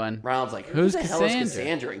was like, a good one. Ronald's like, Who's who the hell is Cassandra?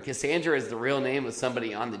 Cassandra? And Cassandra is the real name of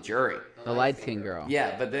somebody on the jury. The light skinned girl.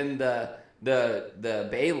 Yeah, but then the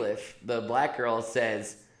bailiff, the black girl,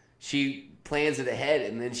 says she plans it ahead,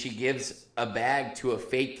 and then she gives a bag to a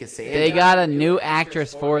fake Cassandra. They got a new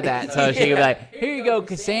actress for that, so she could be Yeah. like, "Here you go,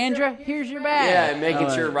 Cassandra. Here's your bag." Yeah, and making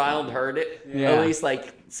Oh, sure Ronald heard it, Yeah. at least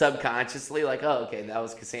like subconsciously, like, oh, okay, that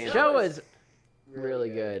was Cassandra. show was really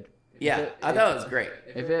good. Yeah, I thought it was great.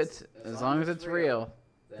 If it's as long as it's real,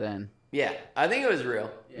 then Yeah, I think it was real.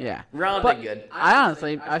 yeah. Ronald But did good.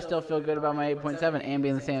 I still feel good about my 8.7 and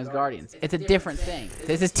being the same as Guardians. It's a different thing.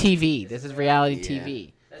 This is TV. This is reality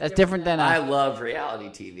TV. That's different than I love reality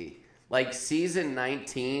TV. Like season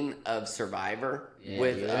 19 of Survivor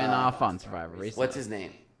with you went off on Survivor recently. what's his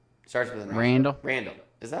name? Starts with an R. Randall. Randall.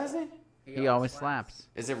 Is that his name? He always slaps.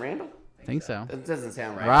 Is it Randall? think so. That doesn't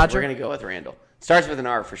sound right. Roger? We're gonna go with Randall. Starts with an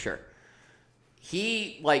R for sure.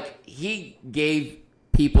 He gave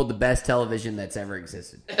people the best television that's ever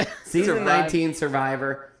existed. Season 19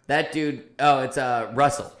 Survivor. That dude. Oh, it's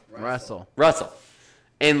Russell. Russell.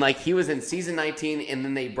 And like he was in season 19, and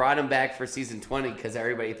then they brought him back for season 20 because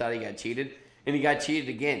everybody thought he got cheated, and he got cheated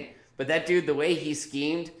again. But that dude, the way he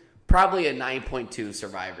schemed, probably a 9.2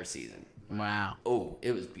 Survivor season. Wow. Oh,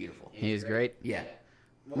 it was beautiful. He is great. Yeah,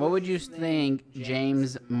 What would you think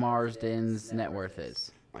James Marsden's net worth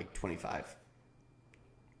is? like 25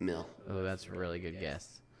 mil. Oh, that's a really good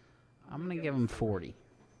guess. I'm going to give him 40.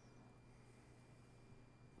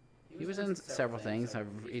 He was in several things.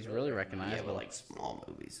 He's really Yeah, recognizable. but like small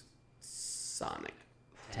movies. Sonic.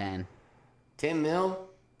 10. 10 mil?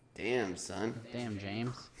 Damn, son. Damn,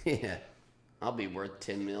 James. Yeah. I'll be worth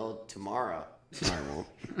 10 mil tomorrow. I won't.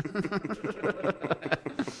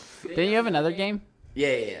 Didn't you have another game?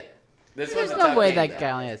 Yeah. This There's was a no tough way game, that though.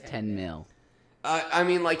 guy only has 10 mil. I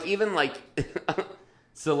mean, like, even, like,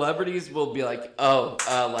 celebrities will be like, oh,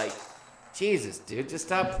 like, Jesus, dude, just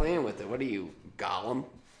stop playing with it. What are you, Gollum?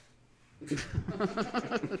 Good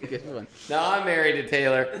one. No, I'm married to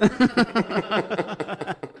Taylor.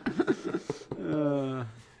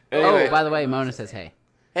 Anyway. Oh, by the way, Mona says, hey.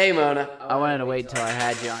 Hey, Mona. I wanted to wait till I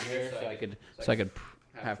had you on here so I could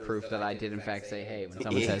have proof that I did in fact say hey when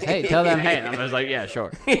someone says hey, tell them hey, and I'm just like yeah,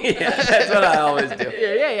 sure. Yeah, that's what I always do.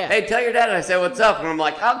 Yeah. Hey, tell your dad I said what's up, and I'm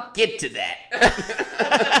like, I'll get to that.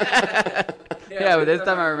 Yeah, but this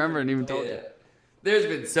time I remember and even told you. There's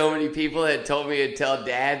been so many people that told me to tell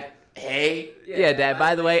Dad, hey. Yeah, Dad.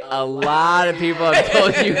 By the way, a lot of people have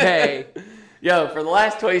told you hey. Yo, for the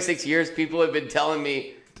last 26 years, people have been telling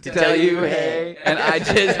me to tell you hey. and I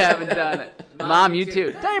just haven't done it. Mom, you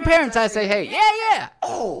too. Tell your parents I say hey. Yeah.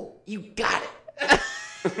 Oh, you got it.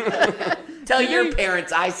 Tell your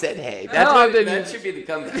parents I said hey. How often That you- should be the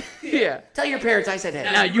comeback. Yeah. Tell your parents I said hey.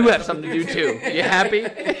 Now you have something to do too. You happy?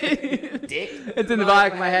 Dick. It's in the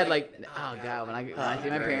back of my head like, oh God, when I see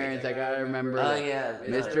my parents, I gotta remember. Oh, that yeah.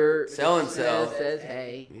 Mr. So-and-so. says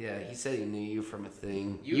hey. Yeah, he said he knew you from a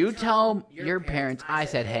thing. You tell your parents I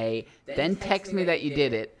said hey, then text me that you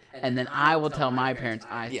did it, and then I will tell my parents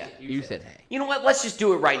you said hey. You know what? Let's just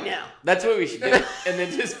do it right now. That's what we should do. And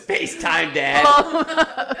then just FaceTime Dad.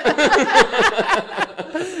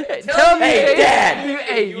 Tell me, Hey, Dad.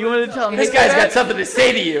 Hey, you want to tell me? This guy's got something to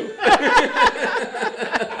say to you.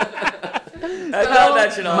 I thought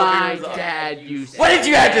that should all be my resolved. dad, you said. What did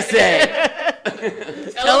you have to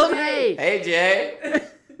say? Tell him hey. Hey, Jay.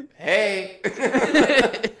 Hey.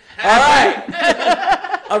 All right.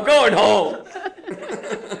 I'm going home.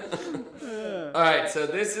 All right, so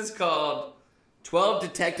this is called 12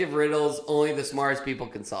 Detective Riddles Only the Smartest People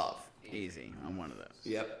Can Solve. Easy. I'm one of those.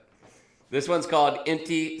 Yep. This one's called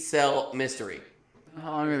Empty Cell Mystery.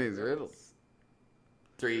 How long are these riddles?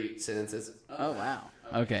 3 sentences. Oh wow.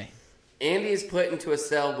 Okay. Andy is put into a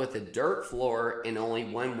cell with a dirt floor and only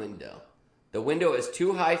one window. The window is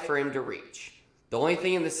too high for him to reach. The only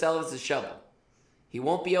thing in the cell is a shovel. He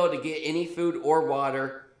won't be able to get any food or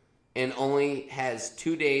water and only has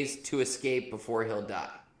 2 days to escape before he'll die.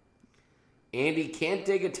 Andy can't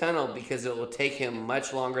dig a tunnel because it will take him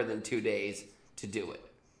much longer than 2 days to do it.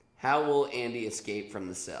 How will Andy escape from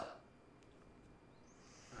the cell?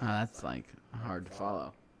 Oh, that's like hard to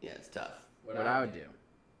follow. Yeah, it's tough. What I would do,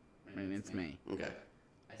 I mean, it's me. Okay.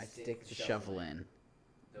 I stick the shovel in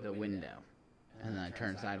the window, and then I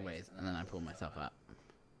turn sideways, and then I pull myself up.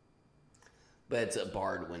 But it's a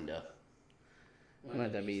barred window.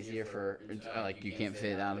 Wouldn't that be easier for, like, you can't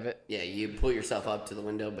fit out of it? Yeah, you pull yourself up to the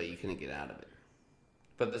window, but you couldn't get out of it.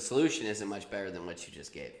 But the solution isn't much better than what you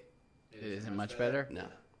just gave. It isn't much better? No.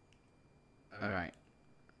 All right.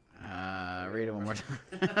 Read it one more time.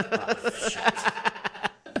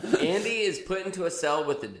 Andy is put into a cell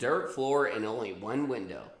with a dirt floor and only one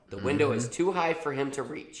window. The window is too high for him to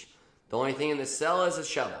reach. The only thing in the cell is a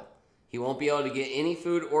shovel. He won't be able to get any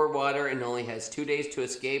food or water and only has 2 days to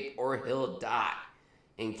escape or he'll die.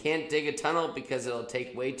 And can't dig a tunnel because it'll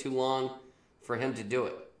take way too long for him to do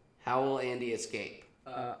it. How will Andy escape?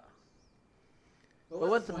 Well,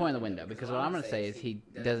 what's the point of the window? Because what I'm going to say is he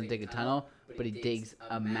doesn't dig a tunnel, but he digs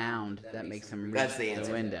a mound that makes him reach That's the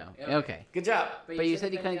answer. window. Okay. Good job. But you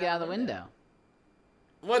said he couldn't get out of the window.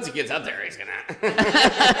 Once he gets up there, he's gonna.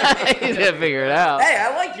 He's going to figure it out. Hey,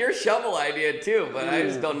 I like your shovel idea too, but I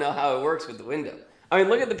just don't know how it works with the window. I mean,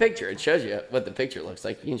 look at the picture. It shows you what the picture looks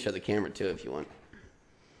like. You can show the camera too if you want.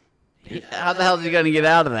 How the hell is he going to get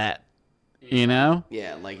out of that? You know?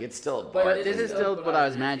 Yeah, like it's still a But bar. this is still what I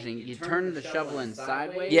was imagining. You turn the shovel in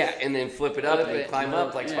sideways. Yeah, and then flip it up Flip and it, climb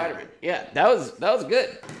up like yeah. Spider-Man. Yeah, that was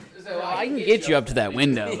good. So I can get you up to that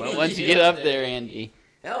window, but once you get up there, Angie.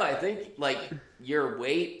 Hell, I think like your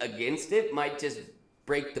weight against it might just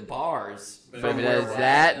break the bars. But if it does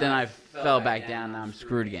that, then I fell back down and I'm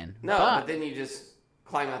screwed again. No, but then you just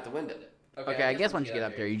climb out the window. Okay, I guess once you get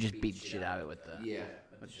up there, you just beat the shit out of it with the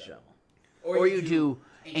shovel. Yeah. Or you do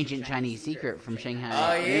ancient Chinese secret from Shanghai.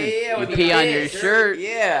 Oh, yeah. You with pee the on your shirt. shirt.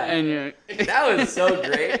 Yeah. And you That was so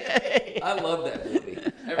great. I love that movie.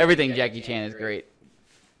 Everything Jackie Chan is great.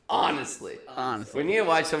 Honestly. Honestly. We need to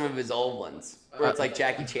watch some of his old ones. Where it's like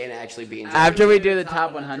Jackie Chan actually being After we do the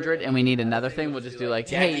top 100 and we need another thing, we'll just do like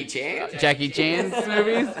Jackie Chan? Jackie Chan's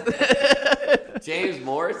movies. James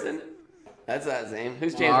Morrison. That's not his name.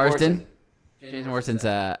 Who's James Marsden. Morrison? James Morrison's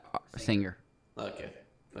a singer, Okay.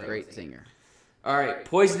 great singer. All right.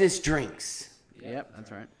 Poisonous drinks. Yep,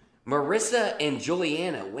 that's right. Marissa and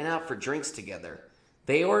Juliana went out for drinks together.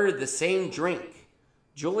 They ordered the same drink.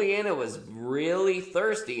 Juliana was really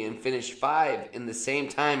thirsty and finished 5 in the same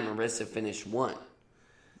time Marissa finished 1.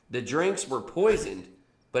 The drinks were poisoned,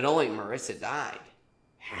 but only Marissa died.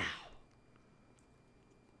 How?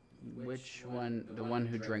 Which one? The one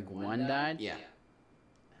who drank 1 died? Yeah.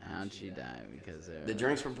 How'd she die? Because The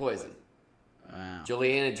drinks were poisoned. wow.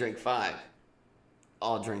 Juliana drank 5.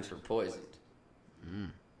 All drinks were poisoned.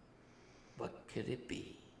 What could it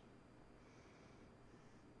be?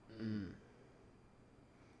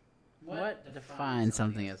 What defines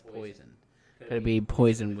something as poison? Could it be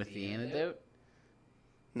poison with the antidote?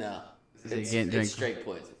 No. So you It's, can't drink- it's straight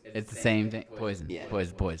poison. It's the same thing. Poison. Yeah.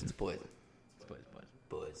 Poison. Poison. It's poison. Poison.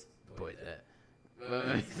 Poison. Poison. What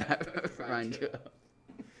makes that remind you of?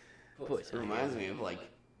 It Poison. reminds me of like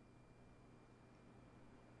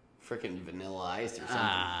freaking Vanilla Ice or something.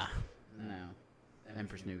 Ah, no.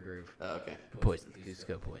 Emperor's New Groove. Oh, okay. Poison.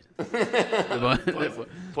 Cusco poison.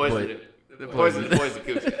 Poison. The poison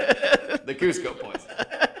Cusco. The Cusco poison.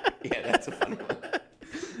 Yeah, that's a funny one.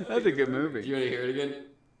 That's a good movie. You want to hear it again?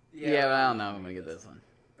 Yeah, but I don't know if I'm gonna get this one.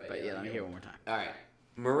 But yeah, let me hear it one more time. All right.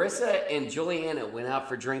 Marissa and Juliana went out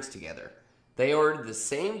for drinks together. They ordered the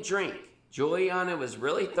same drink. Juliana was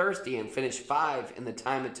really thirsty and finished 5 in the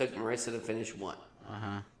time it took Marissa to finish 1.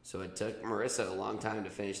 So it took Marissa a long time to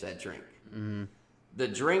finish that drink. The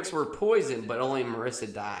drinks were poisoned, but only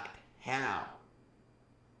Marissa died. How?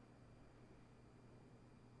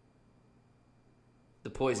 The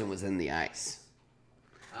poison was in the ice.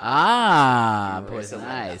 Ah, Marissa poison let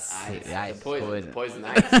the ice. The ice. The poison. Poison. Poison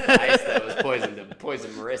ice. The ice that was poisoned to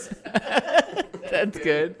poison Marissa. That's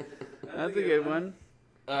good. That's a good one.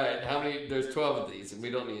 All right, how many? There's 12 of these, and we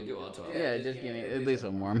don't need to do all 12. Yeah, just give me at least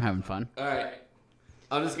one more. I'm having fun. All right.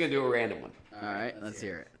 I'm just going to do a random one. All right, let's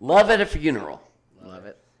hear it. Love at a funeral. Love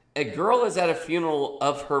it. A girl is at a funeral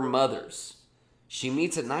of her mother's. She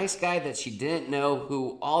meets a nice guy that she didn't know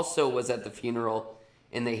who also was at the funeral,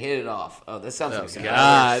 and they hit it off. Oh, this sounds like some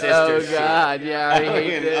God. sister Oh, shit. God. Yeah, I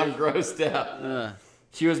hate this. I'm grossed out. Ugh.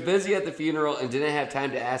 She was busy at the funeral and didn't have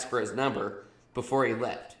time to ask for his number before he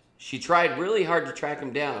left. She tried really hard to track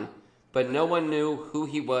him down, but no one knew who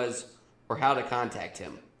he was or how to contact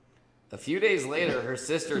him. A few days later, her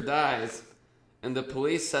sister dies, and the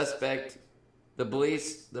police suspect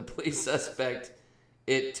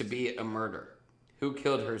it to be a murder. Who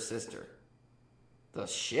killed her sister? The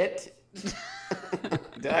shit?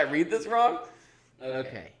 Did I read this wrong?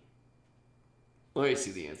 Okay. Let me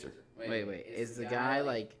see the answer. Wait. Is the guy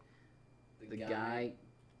like the guy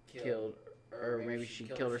killed, or maybe she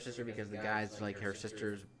killed her sister because the guy's like her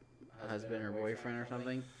sister's husband or boyfriend or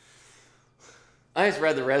something? I just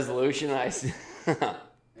read the resolution. All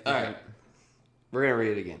right. We're going to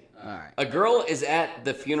read it again. All right. A girl is at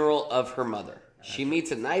the funeral of her mother. She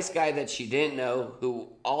meets a nice guy that she didn't know who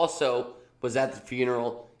also was at the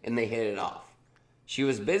funeral, and they hit it off. She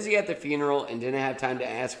was busy at the funeral and didn't have time to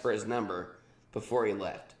ask for his number before he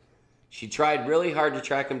left. She tried really hard to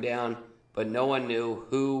track him down, but no one knew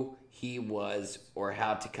who he was or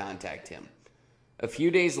how to contact him. A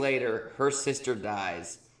few days later, her sister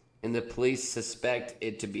dies, and the police suspect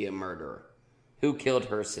it to be a murderer. Who killed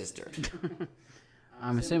her sister?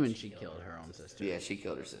 I'm assuming she killed her own sister. Yeah, she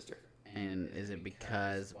killed her sister. And is it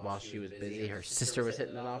because while she was busy, her sister was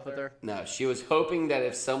hitting it off with her? No, she was hoping that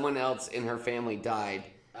if someone else in her family died,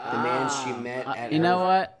 the man she met at You her... know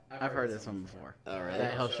what? I've heard this one before. Oh, really?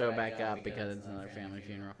 That he'll show back up because it's another family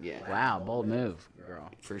funeral. Yeah. Wow, bold move,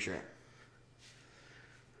 girl. For sure.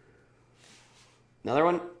 Another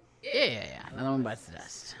one? Yeah. Another one bites the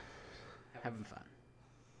dust. Having fun.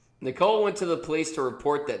 Nicole went to the police to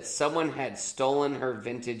report that someone had stolen her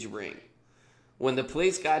vintage ring. When the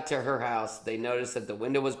police got to her house, they noticed that the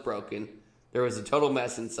window was broken, there was a total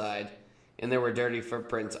mess inside, and there were dirty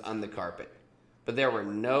footprints on the carpet. but there were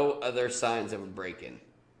no other signs of a break-in.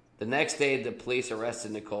 The next day, the police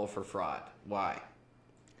arrested Nicole for fraud. Why?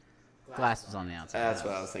 Glass was on the outside. That's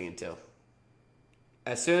what I was thinking too.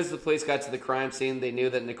 As soon as the police got to the crime scene, they knew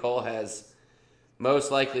that Nicole has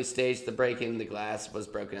most likely staged the break-in. The glass was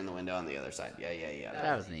broken in the window on the other side. Yeah.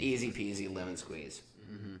 That was neat. Easy peasy, lemon squeeze.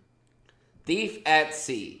 Mm-hmm. Thief at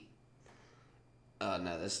sea. Oh,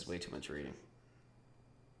 no, this is way too much reading.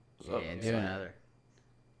 Yeah, do another.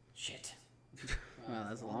 Shit. Wow,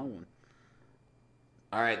 that's a long one.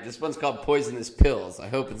 All right, this one's called Poisonous Pills. I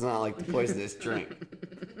hope it's not like the poisonous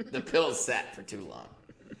drink. The pills sat for too long.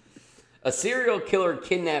 A serial killer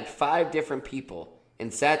kidnapped 5 different people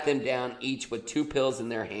and sat them down each with 2 pills in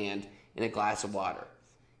their hand and a glass of water.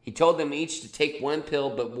 He told them each to take 1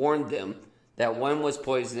 pill but warned them that one was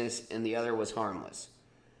poisonous and the other was harmless.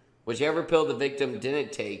 Whichever pill the victim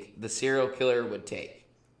didn't take, the serial killer would take.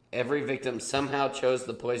 Every victim somehow chose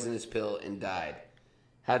the poisonous pill and died.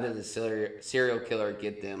 How did the serial killer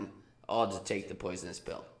get them all to take the poisonous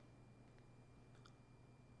pill?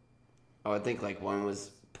 Oh, I think like one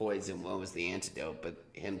was poison, one was the antidote, but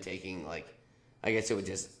him taking I guess it would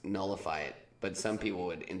just nullify it. But some people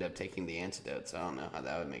would end up taking the antidote, so I don't know how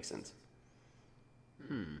that would make sense.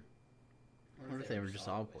 I wonder if they were just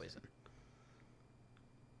all poison.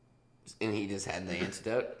 And he just had the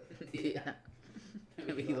antidote? Yeah.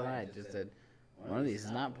 Maybe he lied. Just said, one of these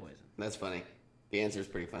is not poison. That's funny. The answer is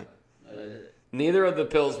pretty funny. Neither of the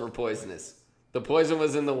pills were poisonous. The poison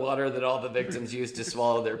was in the water that all the victims used to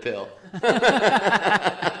swallow their pill.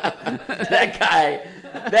 That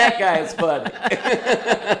guy is funny.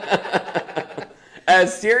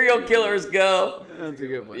 As serial killers go. That's a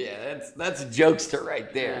good one. Yeah, that's a jokester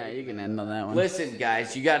right there. Yeah, you can end on that one. Listen,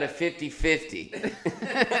 guys, you got a 50-50.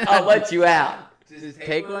 I'll let you out. Just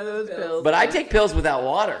take one of those pills. But I take pills without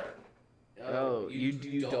water. Oh, you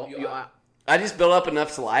don't. I just build up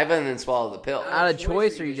enough saliva and then swallow the pill. Out of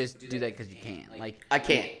choice, or you just do that because you can? I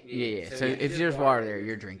can't. Yeah. So if there's water there,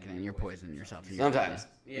 you're drinking and you're poisoning yourself. Sometimes.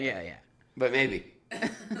 Yeah. But maybe.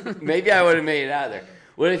 Maybe I would have made it out of there.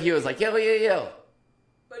 What if he was like, yo.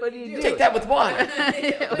 What do you do? Take that with water.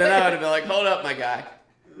 Then I would have been like, hold up, my guy.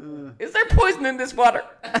 Is there poison in this water?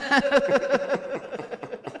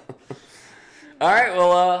 All right,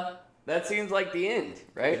 well, that seems like the end,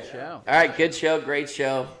 right? Good show. All right, good show, great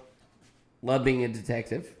show. Love being a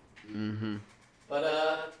detective. Mm-hmm.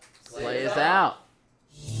 But, Play us out.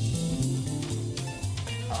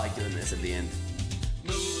 I like doing this at the end.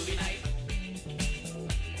 Movie night.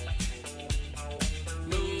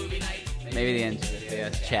 Movie night. Maybe the end should just be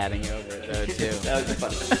us chatting over it, though, too. That was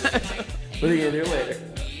fun. What are you going to do later?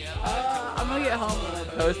 I'm going to get home and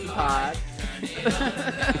post the pod.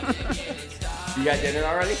 You got dinner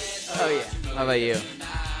already? Oh, yeah. How about you?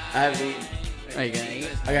 I haven't eaten. Are you going to eat?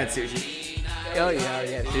 I got sushi. Oh,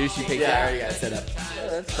 yeah. Sushi picked Yeah, I out. already got it set up. Oh,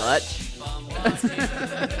 that's clutch.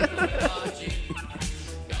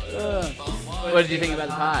 What did you think about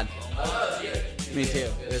the pod? Me too.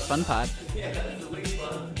 It was a fun pod.